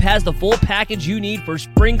 Manscaped has the full package you need for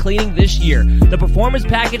spring cleaning this year. The Performance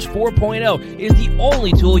Package 4.0 is the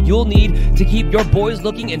only tool you'll need to keep your boys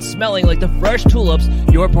looking and smelling like the fresh tulips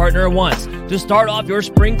your partner wants. To start off your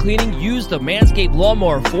spring cleaning, use the Manscaped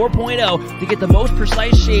Lawnmower 4.0 to get the most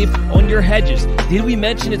precise shave on your hedges. Did we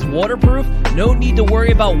mention it's waterproof? No need to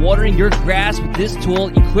worry about watering your grass with this tool,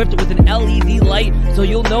 equipped with an LED light so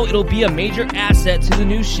you'll know it'll be a major asset to the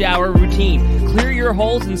new shower routine. Clear your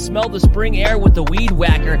holes and smell the spring air with the Weed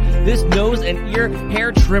Whacker. This nose and ear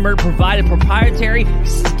hair trimmer provided proprietary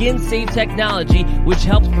skin-safe technology which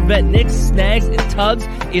helps prevent nicks, snags, and tugs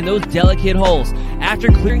in those delicate holes. After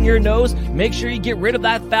clearing your nose, make sure you get rid of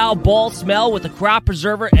that foul ball smell with the Crop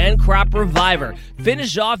Preserver and Crop Reviver.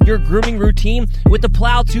 Finish off your grooming routine with the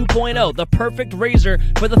Plow 2.0, the perfect razor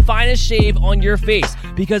for the finest shave on your face.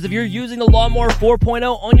 Because if you're using the Lawnmower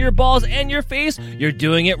 4.0 on your balls and your face, you're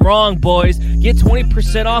doing it wrong, boys. Get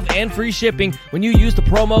 20% off and free shipping when you use the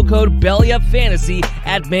promo code BELLYUPFANTASY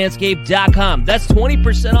at Manscaped.com. That's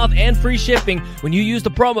 20% off and free shipping when you use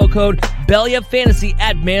the promo code BELLYUPFANTASY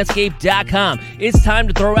at Manscaped.com. It's time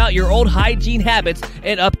to throw out your old hygiene habits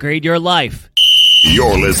and upgrade your life.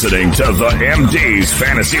 You're listening to the MD's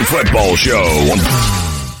Fantasy Football Show.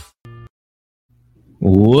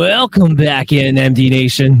 Welcome back in, MD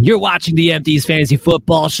Nation. You're watching the MD's Fantasy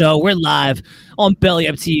Football Show. We're live on Belly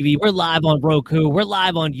Up TV. We're live on Roku. We're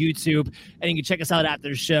live on YouTube. And you can check us out after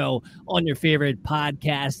the show on your favorite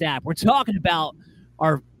podcast app. We're talking about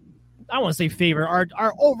our, I want to say favorite,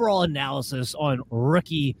 our overall analysis on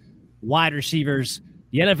rookie wide receivers.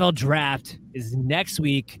 The NFL draft is next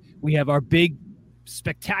week. We have our big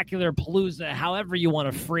spectacular palooza, however you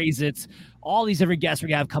want to phrase it. All these different guests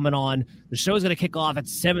we have coming on. The show is going to kick off at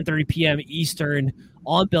 7:30 p.m. Eastern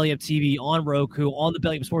on Belly Up TV, on Roku, on the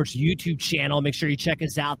Belly Up Sports YouTube channel. Make sure you check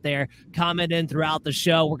us out there. Comment in throughout the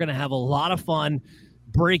show. We're going to have a lot of fun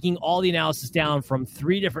breaking all the analysis down from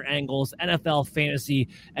 3 different angles: NFL, fantasy,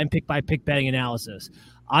 and pick-by-pick betting analysis.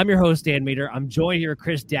 I'm your host, Dan Mader. I'm joined here with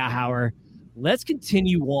Chris Dowhauer. Let's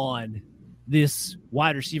continue on this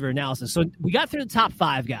wide receiver analysis. So we got through the top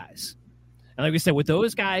 5 guys. And like we said, with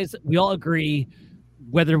those guys, we all agree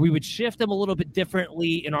whether we would shift them a little bit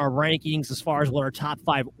differently in our rankings as far as what our top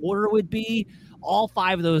 5 order would be. All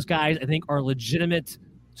 5 of those guys, I think, are legitimate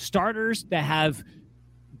starters that have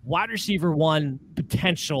wide receiver 1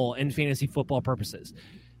 potential in fantasy football purposes.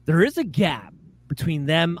 There is a gap between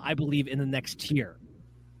them, I believe, in the next tier.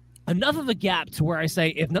 Enough of a gap to where I say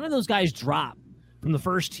if none of those guys drop from the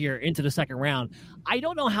first tier into the second round, I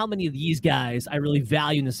don't know how many of these guys I really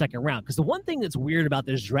value in the second round. Because the one thing that's weird about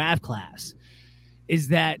this draft class is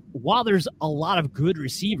that while there's a lot of good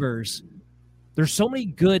receivers, there's so many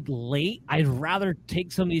good late. I'd rather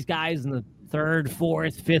take some of these guys in the 3rd,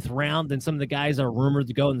 4th, 5th round than some of the guys that are rumored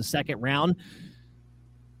to go in the second round.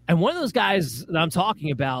 And one of those guys that I'm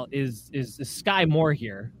talking about is Sky Moore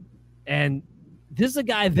here. And this is a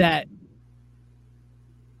guy that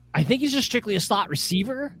I think he's just strictly a slot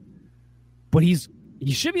receiver, but he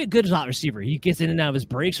should be a good slot receiver. He gets in and out of his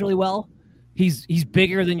breaks really well. He's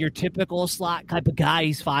bigger than your typical slot type of guy.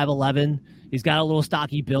 He's 5'11". He's got a little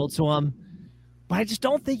stocky build to him. But I just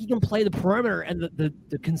don't think he can play the perimeter. And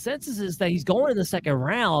the consensus is that he's going in the second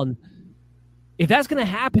round. If that's going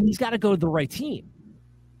to happen, he's got to go to the right team.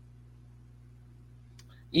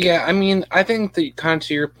 Yeah, I mean, I think that kind of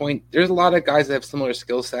to your point, there's a lot of guys that have similar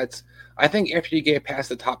skill sets. I think after you get past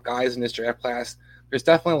the top guys in this draft class, there's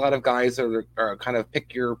definitely a lot of guys that are kind of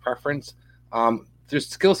pick your preference. Their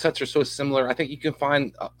skill sets are so similar. I think you can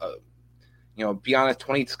find, beyond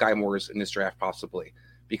 20 Sky Moores in this draft possibly,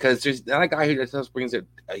 because there's not a guy who just brings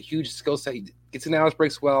a huge skill set. He gets in out,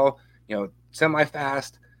 breaks well,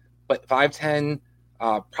 semi-fast, but 5'10",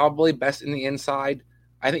 probably best in the inside.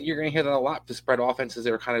 I think you're going to hear that a lot to spread offenses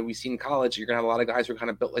that are kind of we see in college. You're going to have a lot of guys who are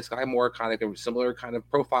kind of built like Sky Moore, kind of similar kind of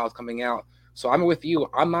profiles coming out. So I'm with you.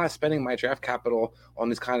 I'm not spending my draft capital on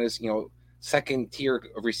this kind of second tier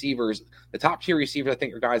of receivers. The top tier receivers, I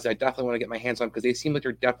think, are guys that I definitely want to get my hands on because they seem like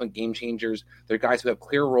they're definitely game changers. They're guys who have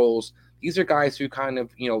clear roles. These are guys who kind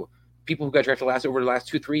of people who got drafted over the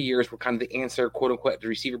last 2-3 years were kind of the answer, quote unquote, at the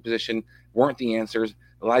receiver position weren't the answers.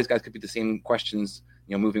 A lot of these guys could be the same questions,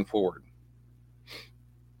 moving forward.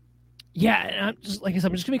 Yeah, and I'm just like I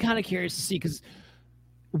said, I'm just gonna be kind of curious to see because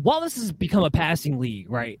while this has become a passing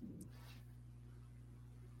league, right?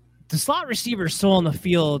 The slot receivers still on the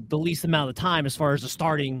field the least amount of the time as far as the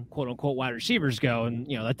starting quote unquote wide receivers go, and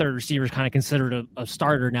that third receiver is kind of considered a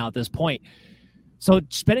starter now at this point. So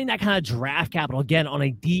spending that kind of draft capital again on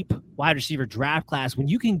a deep wide receiver draft class when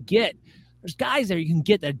you can get there's guys there you can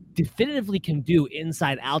get that definitively can do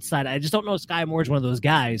inside outside. I just don't know if Sky Moore is one of those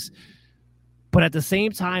guys. But at the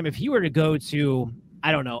same time, if he were to go to,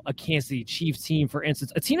 I don't know, a Kansas City Chiefs team, for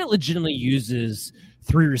instance, a team that legitimately uses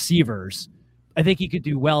 3 receivers, I think he could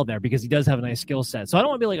do well there because he does have a nice skill set. So I don't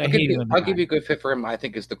want to be like, I'll give you a good fit for him. I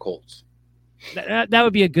think is the Colts. That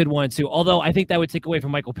would be a good one, too. Although I think that would take away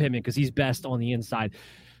from Michael Pittman because he's best on the inside.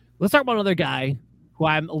 Let's talk about another guy who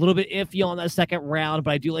I'm a little bit iffy on that second round,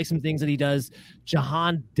 but I do like some things that he does.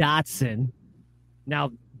 Jahan Dotson.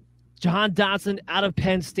 Now, Jahan Dotson out of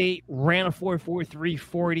Penn State, ran a 4.43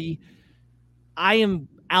 40. I am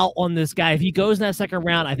out on this guy. If he goes in that second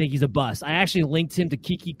round, I think he's a bust. I actually linked him to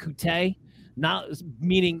Kiki Kute,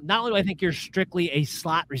 meaning not only do I think you're strictly a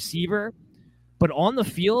slot receiver, but on the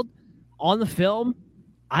field, on the film,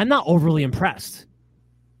 I'm not overly impressed.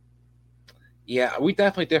 Yeah, we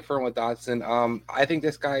definitely differ with Dotson. I think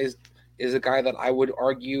this guy is a guy that I would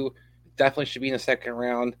argue definitely should be in the second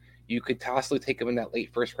round. You could possibly take him in that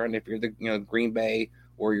late first round if you're the Green Bay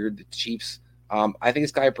or you're the Chiefs. I think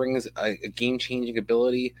this guy brings a game-changing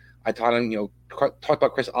ability. I taught him, talked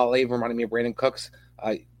about Chris Olave, reminding me of Brandon Cooks.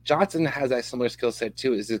 Johnson has that similar skill set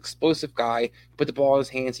too. Is an explosive guy. Put the ball in his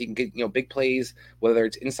hands, he can get big plays, whether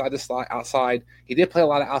it's inside the slot, outside. He did play a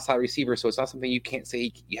lot of outside receiver, so it's not something you can't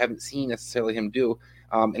say you haven't seen necessarily him do.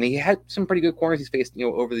 And he had some pretty good corners he's faced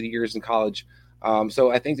over the years in college. So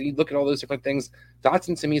I think that you look at all those different things.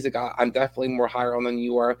 Dotson to me is a guy I'm definitely more higher on than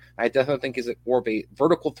you are. I definitely think is more of a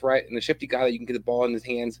vertical threat and a shifty guy that you can get the ball in his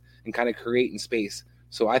hands and kind of create in space.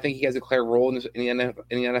 So I think he has a clear role in the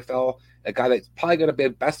NFL. A guy that's probably going to be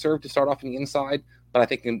best served to start off on the inside, but I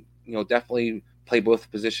think can definitely play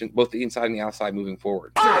both positions, both the inside and the outside moving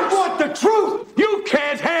forward. I want the truth. You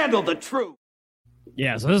can't handle the truth.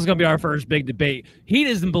 Yeah, so this is going to be our first big debate. He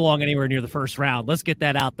doesn't belong anywhere near the first round. Let's get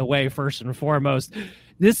that out the way first and foremost.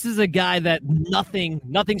 This is a guy that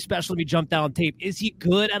nothing special to be jumped out on tape. Is he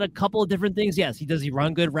good at a couple of different things? Yes. Does he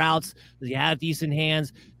run good routes? Does he have decent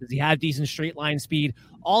hands? Does he have decent straight line speed?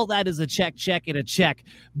 All that is a check, and a check.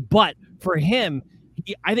 But for him,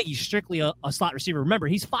 I think he's strictly a slot receiver. Remember,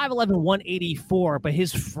 he's 5'11", 184, but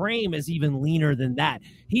his frame is even leaner than that.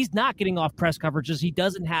 He's not getting off press coverages. He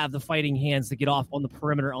doesn't have the fighting hands to get off on the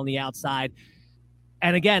perimeter on the outside.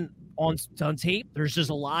 And again, on tape, there's just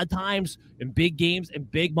a lot of times in big games and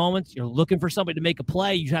big moments, you're looking for somebody to make a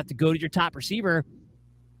play. You have to go to your top receiver.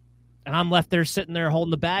 And I'm left there sitting there holding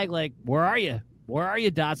the bag like, where are you? Where are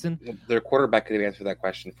you, Dotson? Their quarterback could have answered that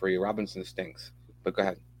question for you. Robinson stinks. But go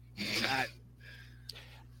ahead.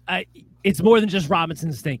 It's more than just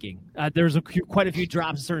Robinson's thinking. There's quite a few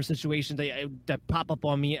drops in certain situations that pop up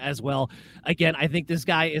on me as well. Again, I think this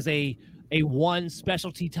guy is a one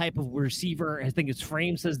specialty type of receiver. I think his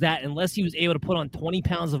frame says that. Unless he was able to put on 20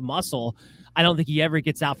 pounds of muscle, I don't think he ever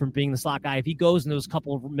gets out from being the slot guy. If he goes in those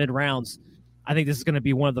couple of mid-rounds, I think this is going to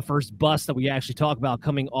be one of the first busts that we actually talk about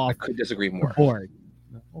coming off. I could disagree more. Board.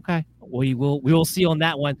 Okay. We will see on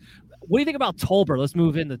that one. What do you think about Tolbert? Let's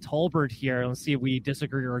move into Tolbert here and see if we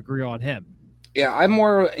disagree or agree on him. Yeah, I'm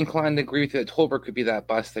more inclined to agree with you that Tolbert could be that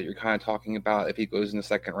bust that you're kind of talking about if he goes in the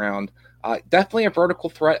second round. Definitely a vertical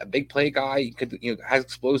threat, a big play guy. He could, has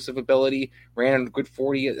explosive ability. Ran a good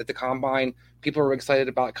 40 at the combine. People are excited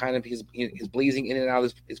about kind of his blazing in and out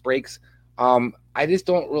of his breaks. I just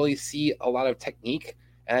don't really see a lot of technique,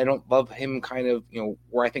 and I don't love him kind of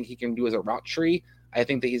where I think he can do as a route tree. I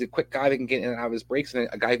think that he's a quick guy that can get in and out of his breaks, and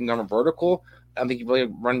a guy who can run vertical. I think he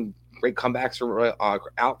really run great comebacks or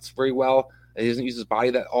outs very well. He doesn't use his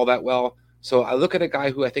body all that well. So I look at a guy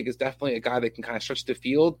who I think is definitely a guy that can kind of stretch the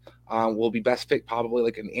field, will be best fit probably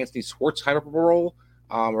like an Anthony Schwartz kind of role,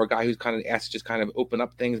 or a guy who's kind of asked to just kind of open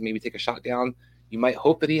up things, maybe take a shot down. You might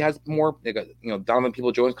hope that he has more, Donovan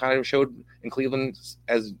Peoples-Jones kind of showed in Cleveland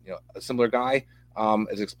as a similar guy,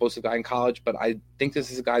 as an explosive guy in college. But I think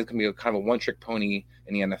this is a guy who's going to be a kind of a one-trick pony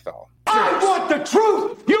in the NFL. I want the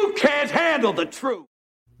truth. You can't handle the truth.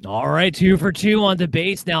 All right, 2 for 2 on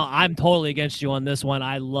debates. Now, I'm totally against you on this one.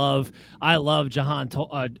 I love Jalen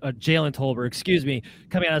Tolbert,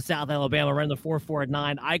 coming out of South Alabama, running the 4.4 at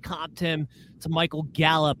 9. I comped him to Michael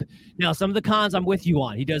Gallup. Now, some of the cons I'm with you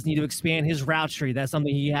on. He does need to expand his route tree. That's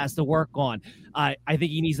something he has to work on. I think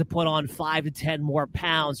he needs to put on 5 to 10 more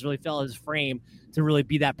pounds to really fill his frame to really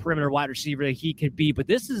be that perimeter wide receiver that he could be. But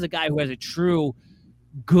this is a guy who has a true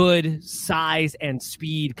good size and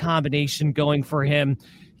speed combination going for him.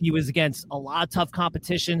 He was against a lot of tough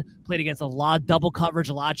competition, played against a lot of double coverage,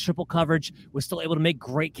 a lot of triple coverage, was still able to make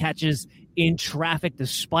great catches in traffic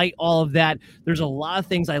despite all of that. There's a lot of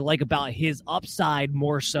things I like about his upside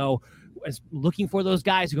more so as looking for those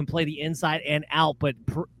guys who can play the inside and out. But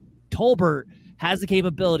Tolbert has the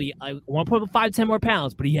capability. I want to put up 5 to 10 more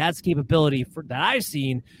pounds, but he has the capability that I've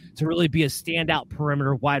seen to really be a standout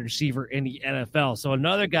perimeter wide receiver in the NFL. So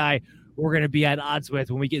another guy we're going to be at odds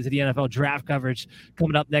with when we get to the NFL draft coverage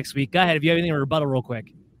coming up next week. Go ahead. If you have anything to rebuttal real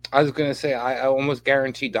quick. I was going to say, I almost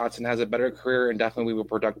guarantee Dotson has a better career and definitely more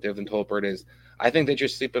productive than Tolbert is. I think that you're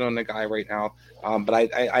sleeping on the guy right now. But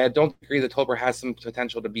I don't agree that Tolbert has some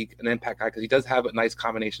potential to be an impact guy because he does have a nice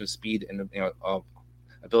combination of speed and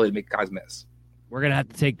ability to make guys miss. We're going to have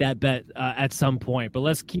to take that bet at some point, but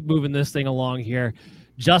let's keep moving this thing along here.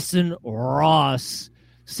 Justyn Ross,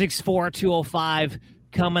 6'4", 205,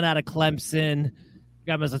 coming out of Clemson.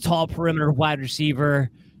 Got him as a tall perimeter wide receiver.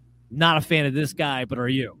 Not a fan of this guy, but are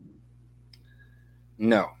you?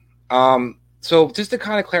 No. So just to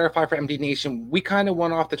kind of clarify for MD Nation, we kind of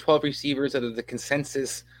went off the 12 receivers that are the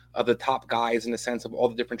consensus of the top guys in the sense of all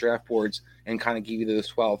the different draft boards and kind of give you those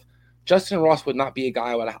 12. Justyn Ross would not be a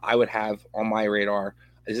guy I would have on my radar.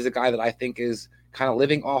 This is a guy that I think is kind of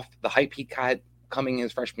living off the hype he had coming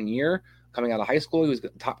his freshman year. Coming out of high school, he was the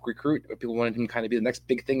top recruit. People wanted him to kind of be the next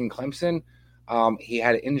big thing in Clemson. He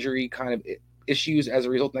had injury kind of issues as a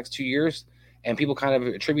result of the next 2 years, and people kind of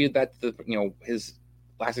attributed that to his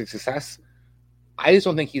lack of success. I just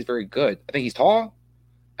don't think he's very good. I think he's tall.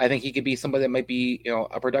 I think he could be somebody that might be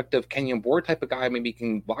a productive Kenyon Board type of guy. Maybe he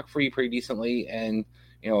can block for you pretty decently, and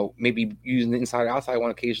maybe using the inside outside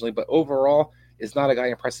one occasionally. But overall, it's not a guy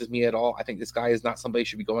that impresses me at all. I think this guy is not somebody who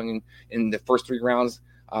should be going in the first 3 rounds.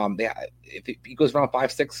 If he goes around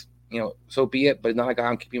 5-6, so be it. But not a guy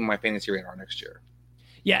I'm keeping on my fantasy radar next year.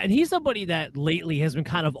 Yeah, and he's somebody that lately has been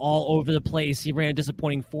kind of all over the place. He ran a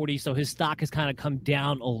disappointing 40, so his stock has kind of come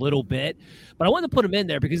down a little bit. But I wanted to put him in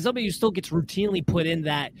there because somebody who still gets routinely put in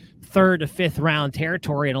that 3rd to 5th round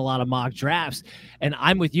territory in a lot of mock drafts. And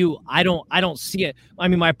I'm with you. I don't see it. I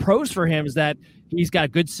mean, my pros for him is that he's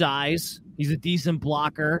got good size. He's a decent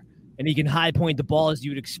blocker. And he can high point the ball as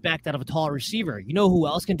you would expect out of a tall receiver. You know who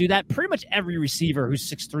else can do that? Pretty much every receiver who's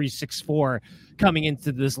 6'3", 6'4", coming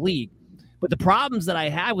into this league. But the problems that I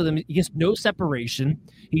have with him, he gets no separation.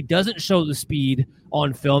 He doesn't show the speed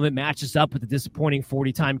on film. It matches up with the disappointing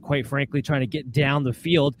 40 time, quite frankly, trying to get down the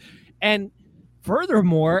field. And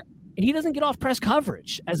furthermore, he doesn't get off press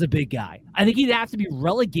coverage as a big guy. I think he'd have to be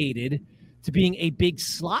relegated to being a big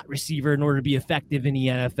slot receiver in order to be effective in the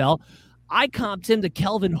NFL. I comped him to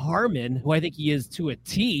Kelvin Harmon, who I think he is to a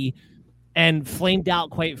T, and flamed out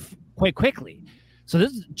quite quickly. So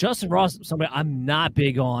this is Justyn Ross, somebody I'm not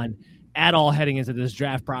big on at all heading into this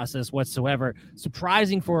draft process whatsoever.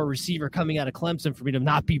 Surprising for a receiver coming out of Clemson for me to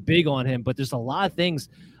not be big on him, but there's a lot of things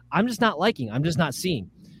I'm just not liking. I'm just not seeing.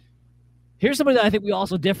 Here's somebody that I think we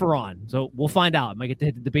also differ on, so we'll find out. I might get to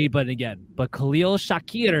hit the debate button again. But Khalil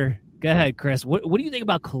Shakir, go ahead, Chris. What do you think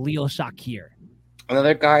about Khalil Shakir?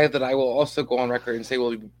 Another guy that I will also go on record and say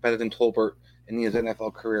will be better than Tolbert in his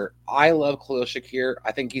NFL career. I love Khalil Shakir.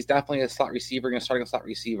 I think he's definitely a slot receiver and starting a slot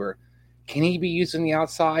receiver. Can he be used on the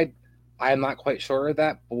outside? I am not quite sure of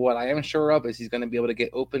that. But what I am sure of is he's going to be able to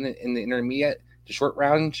get open in the intermediate to short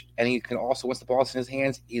range, and he can also, once the ball's in his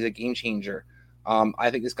hands, he's a game changer. I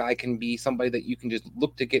think this guy can be somebody that you can just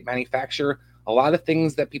look to get manufacture. A lot of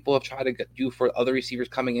things that people have tried to do for other receivers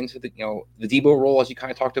coming into the Debo role, as you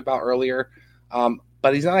kind of talked about earlier.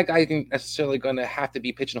 But he's not a guy who's necessarily going to have to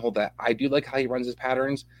be pitch and hold that. I do like how he runs his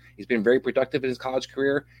patterns. He's been very productive in his college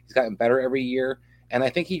career. He's gotten better every year. And I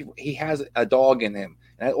think he has a dog in him.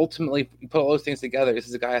 And ultimately, you put all those things together, this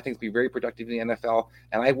is a guy I think will be very productive in the NFL.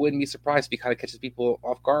 And I wouldn't be surprised if he kind of catches people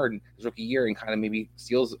off guard in his rookie year and kind of maybe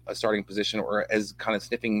steals a starting position or is kind of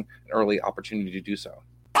sniffing an early opportunity to do so.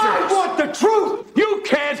 I want the truth. You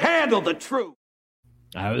can't handle the truth.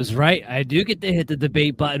 I was right. I do get to hit the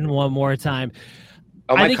debate button one more time.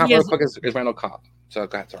 Oh, my comp real quick is Randall Cobb. So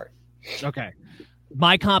go ahead, sorry. Okay.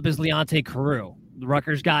 My comp is Leonte Carew, the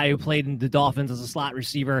Rutgers guy who played in the Dolphins as a slot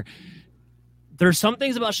receiver. There's some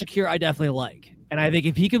things about Shakir I definitely like. And I think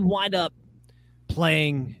if he could wind up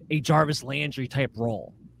playing a Jarvis Landry type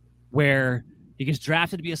role where he gets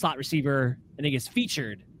drafted to be a slot receiver and he gets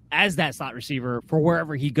featured as that slot receiver for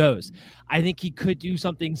wherever he goes, I think he could do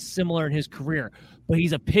something similar in his career. But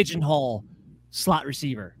he's a pigeonhole slot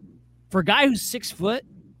receiver. For a guy who's 6 foot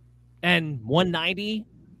and 190,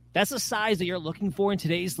 that's the size that you're looking for in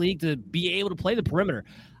today's league to be able to play the perimeter.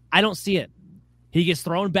 I don't see it. He gets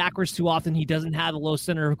thrown backwards too often. He doesn't have a low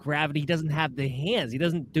center of gravity. He doesn't have the hands. He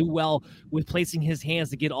doesn't do well with placing his hands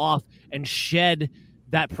to get off and shed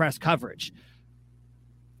that press coverage.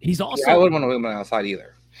 He's also... I wouldn't want to move him outside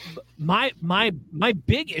either. My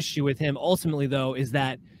big issue with him ultimately, though, is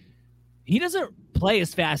that he doesn't play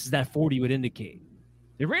as fast as that 40 would indicate.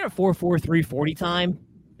 They ran a 4.43 40 time,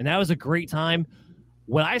 and that was a great time.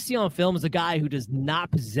 What I see on film is a guy who does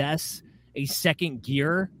not possess a second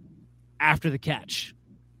gear after the catch.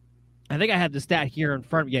 I think I have the stat here in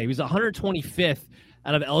front of me. Yeah, he was 125th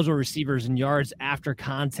out of eligible receivers in yards after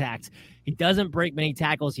contact. He doesn't break many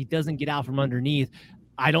tackles. He doesn't get out from underneath.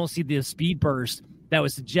 I don't see the speed burst that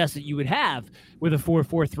would suggest that you would have with a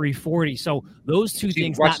 4.43 40. So those two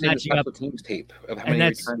things not matching up. Teams tape of how many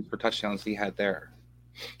returns for touchdowns he had there.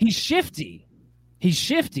 He's shifty.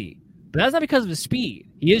 But that's not because of his speed.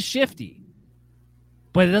 He is shifty.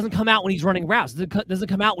 But it doesn't come out when he's running routes. It doesn't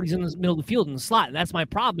come out when he's in the middle of the field in the slot. And that's my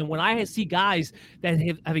problem. And when I see guys that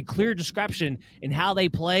have a clear description in how they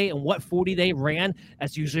play and what 40 they ran,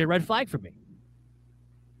 that's usually a red flag for me.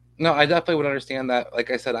 No, I definitely would understand that.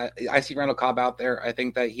 Like I said, I see Randall Cobb out there. I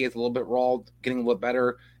think that he is a little bit raw, getting a little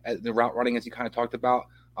better at the route running, as you kind of talked about.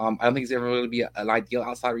 I don't think he's ever going to be an ideal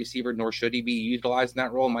outside receiver, nor should he be utilized in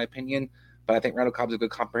that role, in my opinion. But I think Randall Cobb's a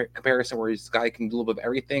good comparison where this guy can do a little bit of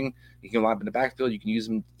everything. He can line up in the backfield. You can use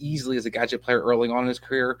him easily as a gadget player early on in his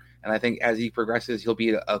career. And I think as he progresses, he'll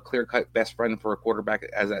be a clear-cut best friend for a quarterback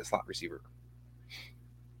as that slot receiver.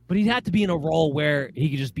 But he'd have to be in a role where he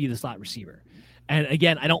could just be the slot receiver. And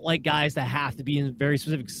again, I don't like guys that have to be in very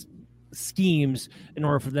specific schemes in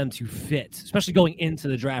order for them to fit, especially going into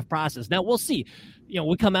the draft process. Now, we'll see.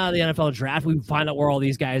 We come out of the NFL draft, we find out where all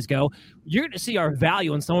these guys go. You're going to see our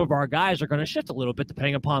value, and some of our guys are going to shift a little bit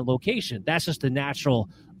depending upon location. That's just the natural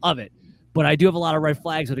of it. But I do have a lot of red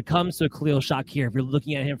flags when it comes to Khalil Shakir. If you're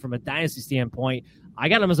looking at him from a dynasty standpoint, I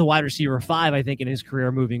got him as a wide receiver 5, I think, in his career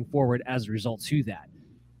moving forward as a result to that.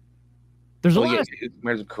 There's a lot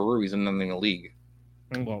of Carew, he's in the league.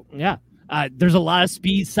 Well, yeah. There's a lot of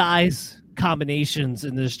speed size combinations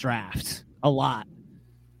in this draft. A lot.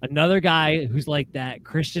 Another guy who's like that,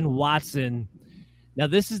 Christian Watson. Now,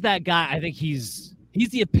 this is that guy. I think he's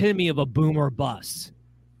the epitome of a boom or bust.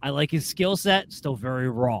 I like his skill set, still very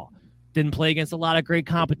raw. Didn't play against a lot of great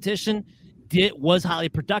competition. Was highly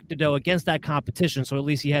productive, though, against that competition, so at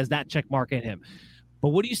least he has that check mark in him. But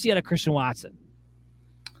what do you see out of Christian Watson?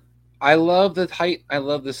 I love the height. I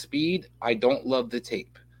love the speed. I don't love the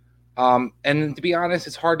tape. And to be honest,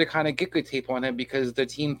 it's hard to kind of get good tape on him because the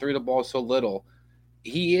team threw the ball so little.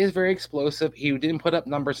 He is very explosive. He didn't put up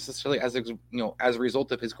numbers necessarily as a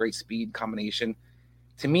result of his great speed combination.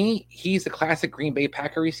 To me, he's the classic Green Bay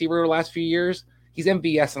Packer receiver over the last few years. He's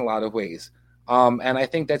MVS in a lot of ways. And I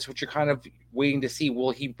think that's what you're kind of waiting to see. Will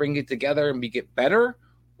he bring it together and get better?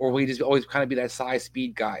 Or will he just always kind of be that size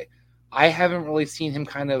speed guy? I haven't really seen him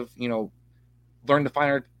kind of, learn the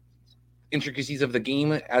finer intricacies of the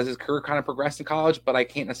game as his career kind of progressed in college, but I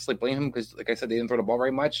can't necessarily blame him because, like I said, they didn't throw the ball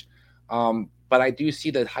very much. But I do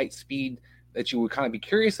see the height speed that you would kind of be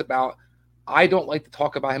curious about. I don't like to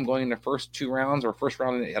talk about him going in the first 2 rounds or first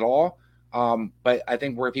round at all. But I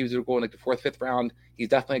think if he was going like the 4th, 5th round, he's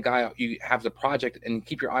definitely a guy you have the project and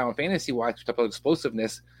keep your eye on fantasy-wise type of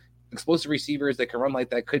explosiveness. Explosive receivers that can run like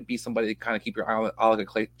that could be somebody to kind of keep your eye on,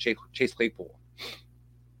 like a Chase Claypool.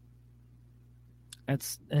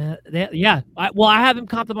 That's yeah. I have him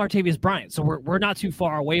comped to Martavius Bryant, so we're not too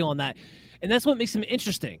far away on that, and that's what makes him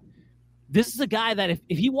interesting. This is a guy that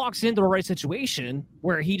if he walks into the right situation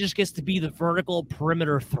where he just gets to be the vertical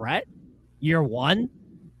perimeter threat year 1,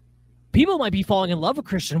 people might be falling in love with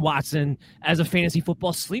Christian Watson as a fantasy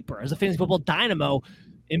football sleeper, as a fantasy football dynamo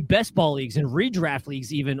in best ball leagues and redraft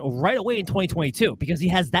leagues even right away in 2022 because he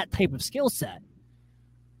has that type of skill set.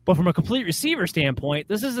 But from a complete receiver standpoint,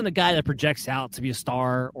 this isn't a guy that projects out to be a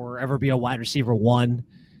star or ever be a wide receiver one,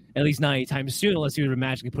 at least not anytime soon, unless he would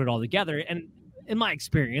magically put it all together. And in my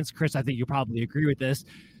experience, Chris, I think you'll probably agree with this.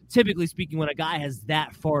 Typically speaking, when a guy has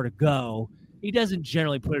that far to go, he doesn't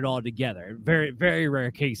generally put it all together. Very, very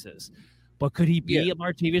rare cases. But could he be a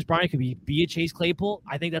Martavis Bryant? Could he be a Chase Claypool?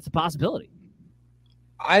 I think that's a possibility.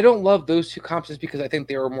 I don't love those two comps just because I think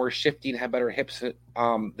they were more shifty and have better hips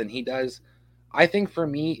than he does. I think for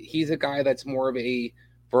me, he's a guy that's more of a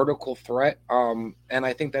vertical threat. And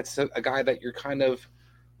I think that's a guy that you're kind of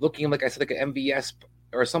looking, like I said, like an MVS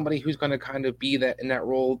or somebody who's going to kind of be that in that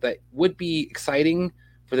role that would be exciting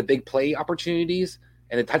for the big play opportunities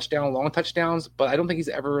and the long touchdowns. But I don't think he's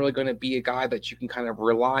ever really going to be a guy that you can kind of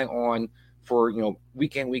rely on for,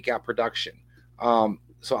 week in, week out production.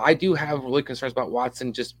 So I do have really concerns about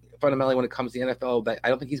Watson just fundamentally when it comes to the NFL, that I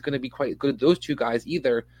don't think he's going to be quite good at those two guys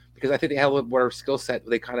either, because I think they have a little more skill set.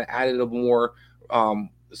 They kind of added a more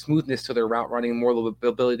smoothness to their route running, more of the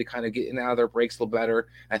ability to kind of get in and out of their breaks a little better.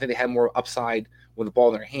 I think they had more upside with the ball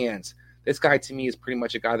in their hands. This guy to me is pretty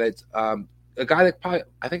much a guy that's a guy that probably,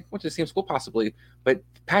 I think, went to the same school possibly, but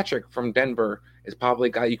Patrick from Denver is probably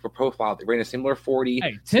a guy you could profile. They ran a similar 40.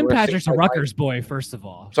 Hey, Tim Patrick's a Rutgers boy, first of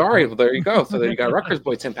all. Sorry, well, there you go. So there you got Rutgers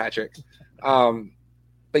boy, Tim Patrick.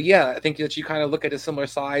 But yeah, I think that you kind of look at a similar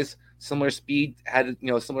size, similar speed, had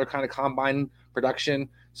similar kind of combine production.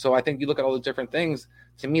 So I think you look at all the different things.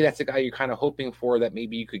 To me, that's the guy you're kind of hoping for that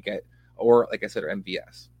maybe you could get, or like I said, or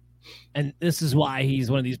MVS. And this is why he's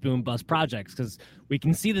one of these boom bust projects, because we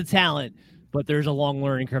can see the talent, but there's a long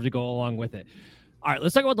learning curve to go along with it. All right,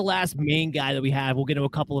 let's talk about the last main guy that we have. We'll get to a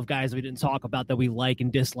couple of guys that we didn't talk about that we like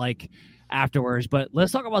and dislike afterwards, but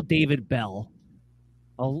let's talk about David Bell.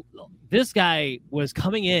 This guy was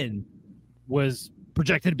coming in, was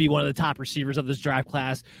projected to be one of the top receivers of this draft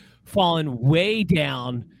class, fallen way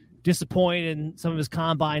down, disappointed in some of his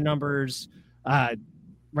combine numbers, ran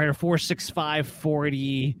a 4.65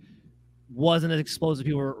 40, wasn't as explosive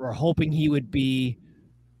people were hoping he would be.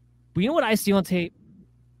 But you know what I see on tape?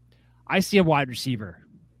 I see a wide receiver.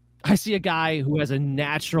 I see a guy who has a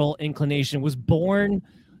natural inclination, was born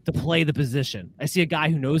to play the position. I see a guy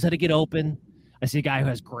who knows how to get open. I see a guy who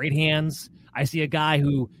has great hands. I see a guy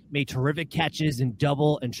who made terrific catches in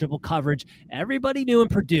double and triple coverage. Everybody knew in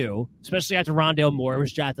Purdue, especially after Rondale Moore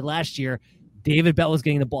was drafted last year, David Bell was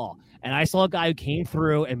getting the ball. And I saw a guy who came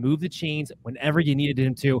through and moved the chains whenever you needed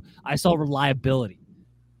him to. I saw reliability.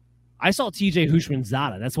 I saw TJ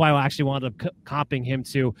Houshmandzadeh. That's why I actually wound up comping him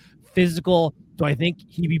to physical. Do I think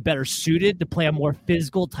he'd be better suited to play a more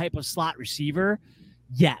physical type of slot receiver?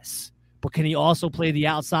 Yes. But can he also play the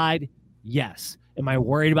outside? Yes. Am I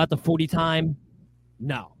worried about the 40 time?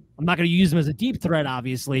 No. I'm not going to use him as a deep threat,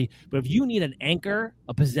 obviously. But if you need an anchor,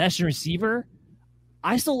 a possession receiver,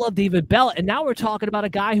 I still love David Bell. And now we're talking about a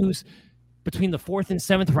guy who's between the 4th and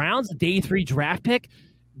 7th rounds, a day 3 draft pick.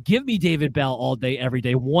 Give me David Bell all day, every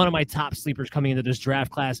day. One of my top sleepers coming into this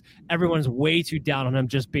draft class. Everyone's way too down on him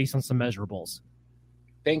just based on some measurables.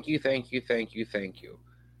 Thank you.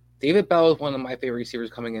 David Bell is one of my favorite receivers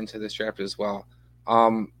coming into this draft as well.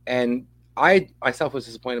 And I myself was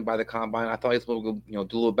disappointed by the combine. I thought he was a little, do a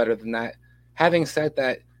little better than that. Having said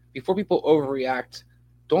that, before people overreact,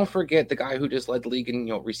 don't forget the guy who just led the league in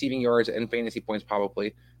receiving yards and fantasy points.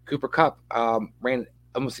 Probably Cooper Kupp ran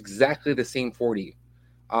almost exactly the same 40.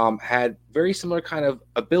 Had very similar kind of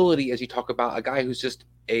ability as you talk about a guy who's just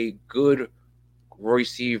a good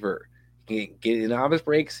receiver. He can get in and out of his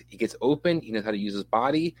breaks. He gets open. He knows how to use his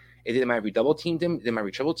body. It didn't matter if we double teamed him. It didn't matter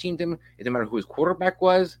if we triple teamed him. It didn't matter who his quarterback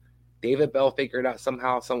was. David Bell figured out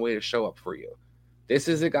somehow, some way to show up for you. This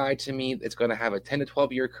is a guy to me that's going to have a 10 to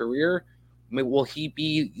 12 year career. I mean, will he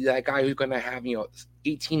be that guy who's going to have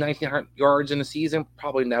 1,900 yards in a season?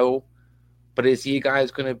 Probably no. But is he a guy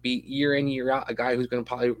who's going to be year in, year out, a guy who's going to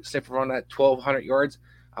probably sniff around that 1,200 yards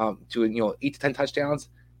to 8 to 10 touchdowns?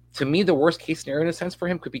 To me, the worst case scenario in a sense for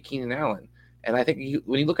him could be Keenan Allen. And I think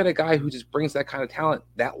when you look at a guy who just brings that kind of talent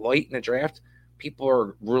that late in the draft, people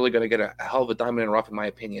are really going to get a hell of a diamond in the rough, in my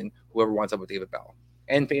opinion, whoever wants up with David Bell.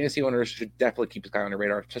 And fantasy owners should definitely keep this guy on the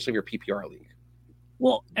radar, especially if you're PPR league.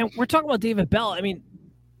 Well, and we're talking about David Bell. I mean,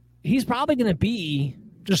 he's probably going to be,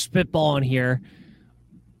 just spitballing here,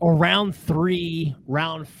 a round 3,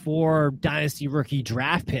 round 4 dynasty rookie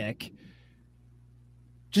draft pick,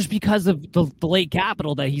 just because of the late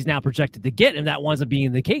capital that he's now projected to get, and that winds up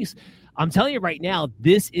being the case. I'm telling you right now,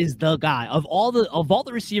 this is the guy of all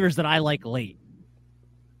the receivers that I like late.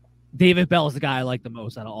 David Bell is the guy I like the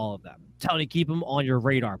most out of all of them. I'm telling you, keep him on your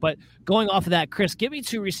radar. But going off of that, Chris, give me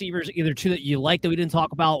two receivers, either two that you like that we didn't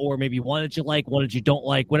talk about, or maybe one that you like, one that you don't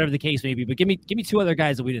like, whatever the case may be. But give me two other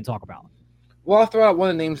guys that we didn't talk about. Well, I'll throw out one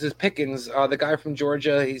of the names is Pickens, the guy from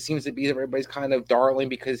Georgia. He seems to be everybody's kind of darling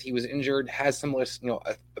because he was injured, has similar,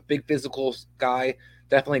 a big physical guy,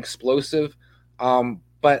 definitely explosive.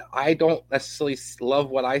 But I don't necessarily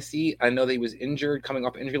love what I see. I know that he was injured, coming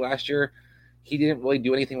off injury last year. He didn't really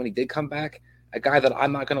do anything when he did come back. A guy that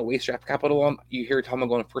I'm not going to waste draft capital on. You hear Tom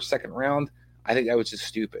going first, second round. I think that was just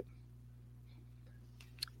stupid.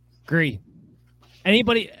 Agree.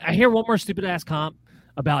 Anybody? I hear one more stupid ass comp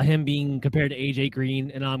about him being compared to AJ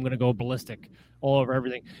Green, and I'm going to go ballistic all over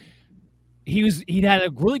everything. He had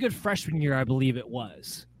a really good freshman year, I believe it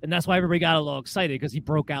was, and that's why everybody got a little excited because he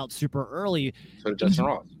broke out super early. So did Justin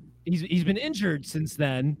Ross. He's been injured since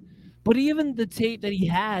then. But even the tape that he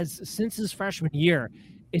has since his freshman year,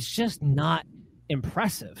 it's just not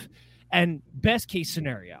impressive. And best case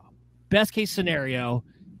scenario,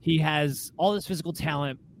 he has all this physical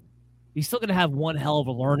talent. He's still going to have one hell of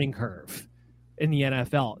a learning curve in the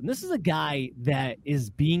NFL. And this is a guy that is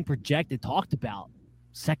being projected, talked about,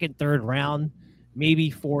 second, third round, maybe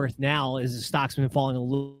fourth now as his stock's been falling a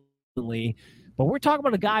little. But we're talking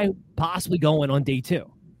about a guy possibly going on day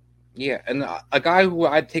 2. Yeah, and a guy who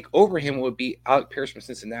I'd take over him would be Alec Pierce from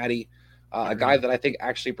Cincinnati, a guy that I think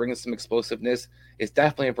actually brings some explosiveness, is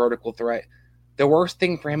definitely a vertical threat. The worst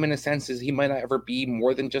thing for him in a sense is he might not ever be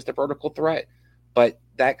more than just a vertical threat, but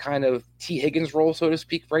that kind of T. Higgins role, so to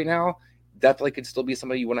speak, right now, definitely could still be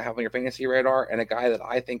somebody you want to have on your fantasy radar, and a guy that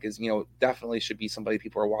I think is, definitely should be somebody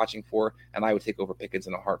people are watching for, and I would take over Pickens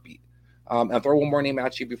in a heartbeat. I'll throw one more name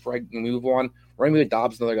at you before I move on. Romeo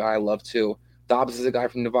Doubs, another guy I love too. Dobbs is a guy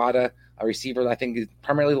from Nevada, a receiver that I think is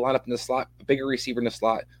primarily lined up in the slot, a bigger receiver in the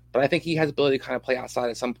slot. But I think he has the ability to kind of play outside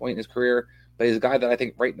at some point in his career. But he's a guy that I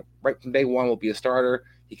think right from day one will be a starter.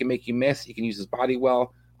 He can make you miss. He can use his body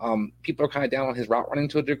well. People are kind of down on his route running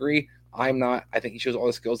to a degree. I'm not. I think he shows all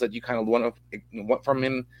the skills that you kind of want from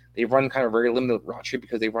him. They run kind of very limited route tree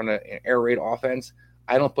because they run an air raid offense.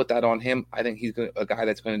 I don't put that on him. I think he's a guy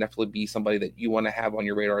that's going to definitely be somebody that you want to have on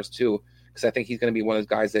your radars too, because I think he's going to be one of those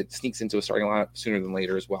guys that sneaks into a starting lineup sooner than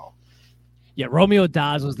later as well. Yeah, Romeo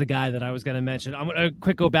Doubs was the guy that I was going to mention. I'm going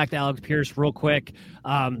to go back to Alex Pierce real quick.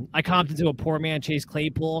 I comped into a poor man Chase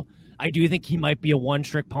Claypool. I do think he might be a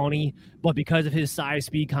one-trick pony, but because of his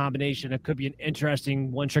size-speed combination, it could be an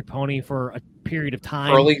interesting one-trick pony for a period of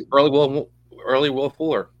time. Early Will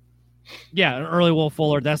Fuller. Yeah, an early Will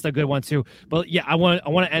Fuller. That's a good one too. But yeah, I want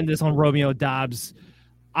to end this on Romeo Doubs.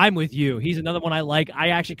 I'm with you. He's another one I like. I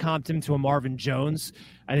actually comped him to a Marvin Jones.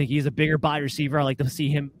 I think he's a bigger body receiver. I like to see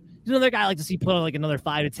him. He's another guy I like to see put on like another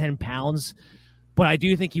 5 to 10 pounds. But I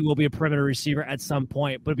do think he will be a perimeter receiver at some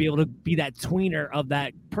point, but be able to be that tweener of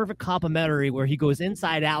that perfect complementary where he goes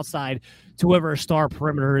inside, outside to whoever a star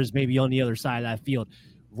perimeter is maybe on the other side of that field.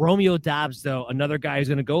 Romeo Doubs, though, another guy who's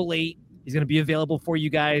going to go late. He's going to be available for you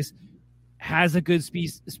guys. Has a good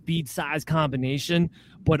speed-size combination,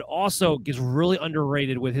 but also gets really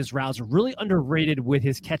underrated with his routes, really underrated with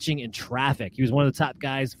his catching in traffic. He was one of the top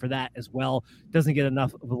guys for that as well. Doesn't get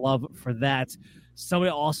enough love for that.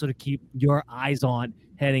 Somebody also to keep your eyes on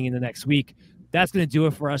heading into next week. That's going to do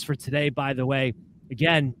it for us for today, by the way.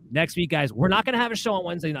 Again, next week, guys, we're not going to have a show on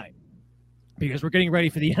Wednesday night because we're getting ready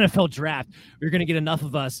for the NFL draft. We're going to get enough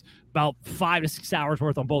of us, about 5 to 6 hours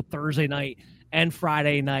worth on both Thursday night and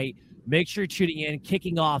Friday night. Make sure you're tuning in.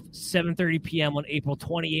 Kicking off 7:30 p.m. on April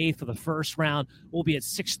 28th for the first round. We'll be at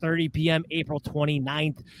 6:30 p.m. April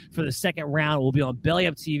 29th for the second round. We'll be on Belly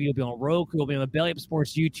Up TV. We'll be on Roku. We'll be on the Belly Up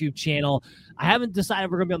Sports YouTube channel. I haven't decided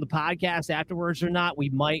if we're going to be on the podcast afterwards or not. We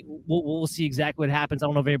might. We'll see exactly what happens. I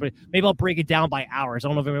don't know if anybody. Maybe I'll break it down by hours. I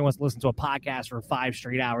don't know if anybody wants to listen to a podcast for 5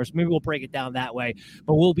 straight hours. Maybe we'll break it down that way.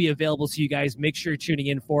 But we'll be available to you guys. Make sure you're tuning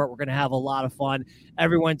in for it. We're going to have a lot of fun.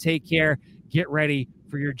 Everyone, take care. Get ready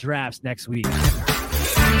for your drafts next week.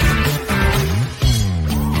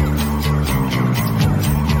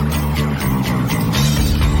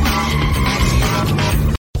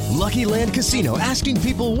 Lucky Land Casino, asking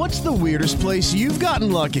people, what's the weirdest place you've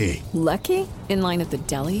gotten lucky? Lucky? In line at the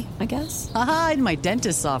deli, I guess? Aha, in my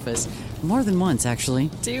dentist's office. More than once,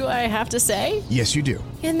 actually. Do I have to say? Yes, you do.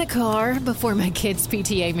 In the car before my kids'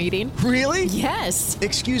 PTA meeting. Really? Yes.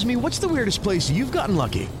 Excuse me, what's the weirdest place you've gotten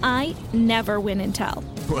lucky? I never win and tell.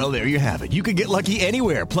 Well, there you have it. You can get lucky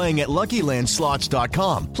anywhere, playing at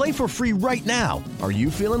LuckyLandSlots.com. Play for free right now. Are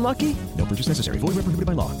you feeling lucky? No purchase necessary. Void where prohibited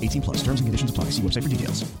by law. 18 plus. Terms and conditions apply. See website for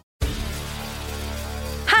details.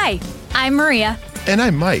 Hi, I'm Maria. And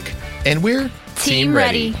I'm Mike. And we're Team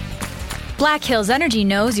Ready. Black Hills Energy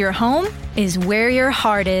knows your home is where your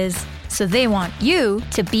heart is, so they want you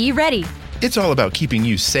to be ready. It's all about keeping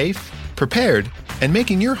you safe, prepared, and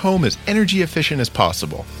making your home as energy efficient as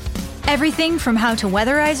possible. Everything from how to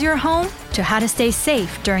weatherize your home to how to stay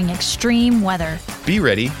safe during extreme weather. Be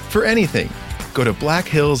ready for anything. Go to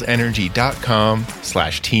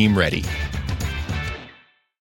blackhillsenergy.com/teamready.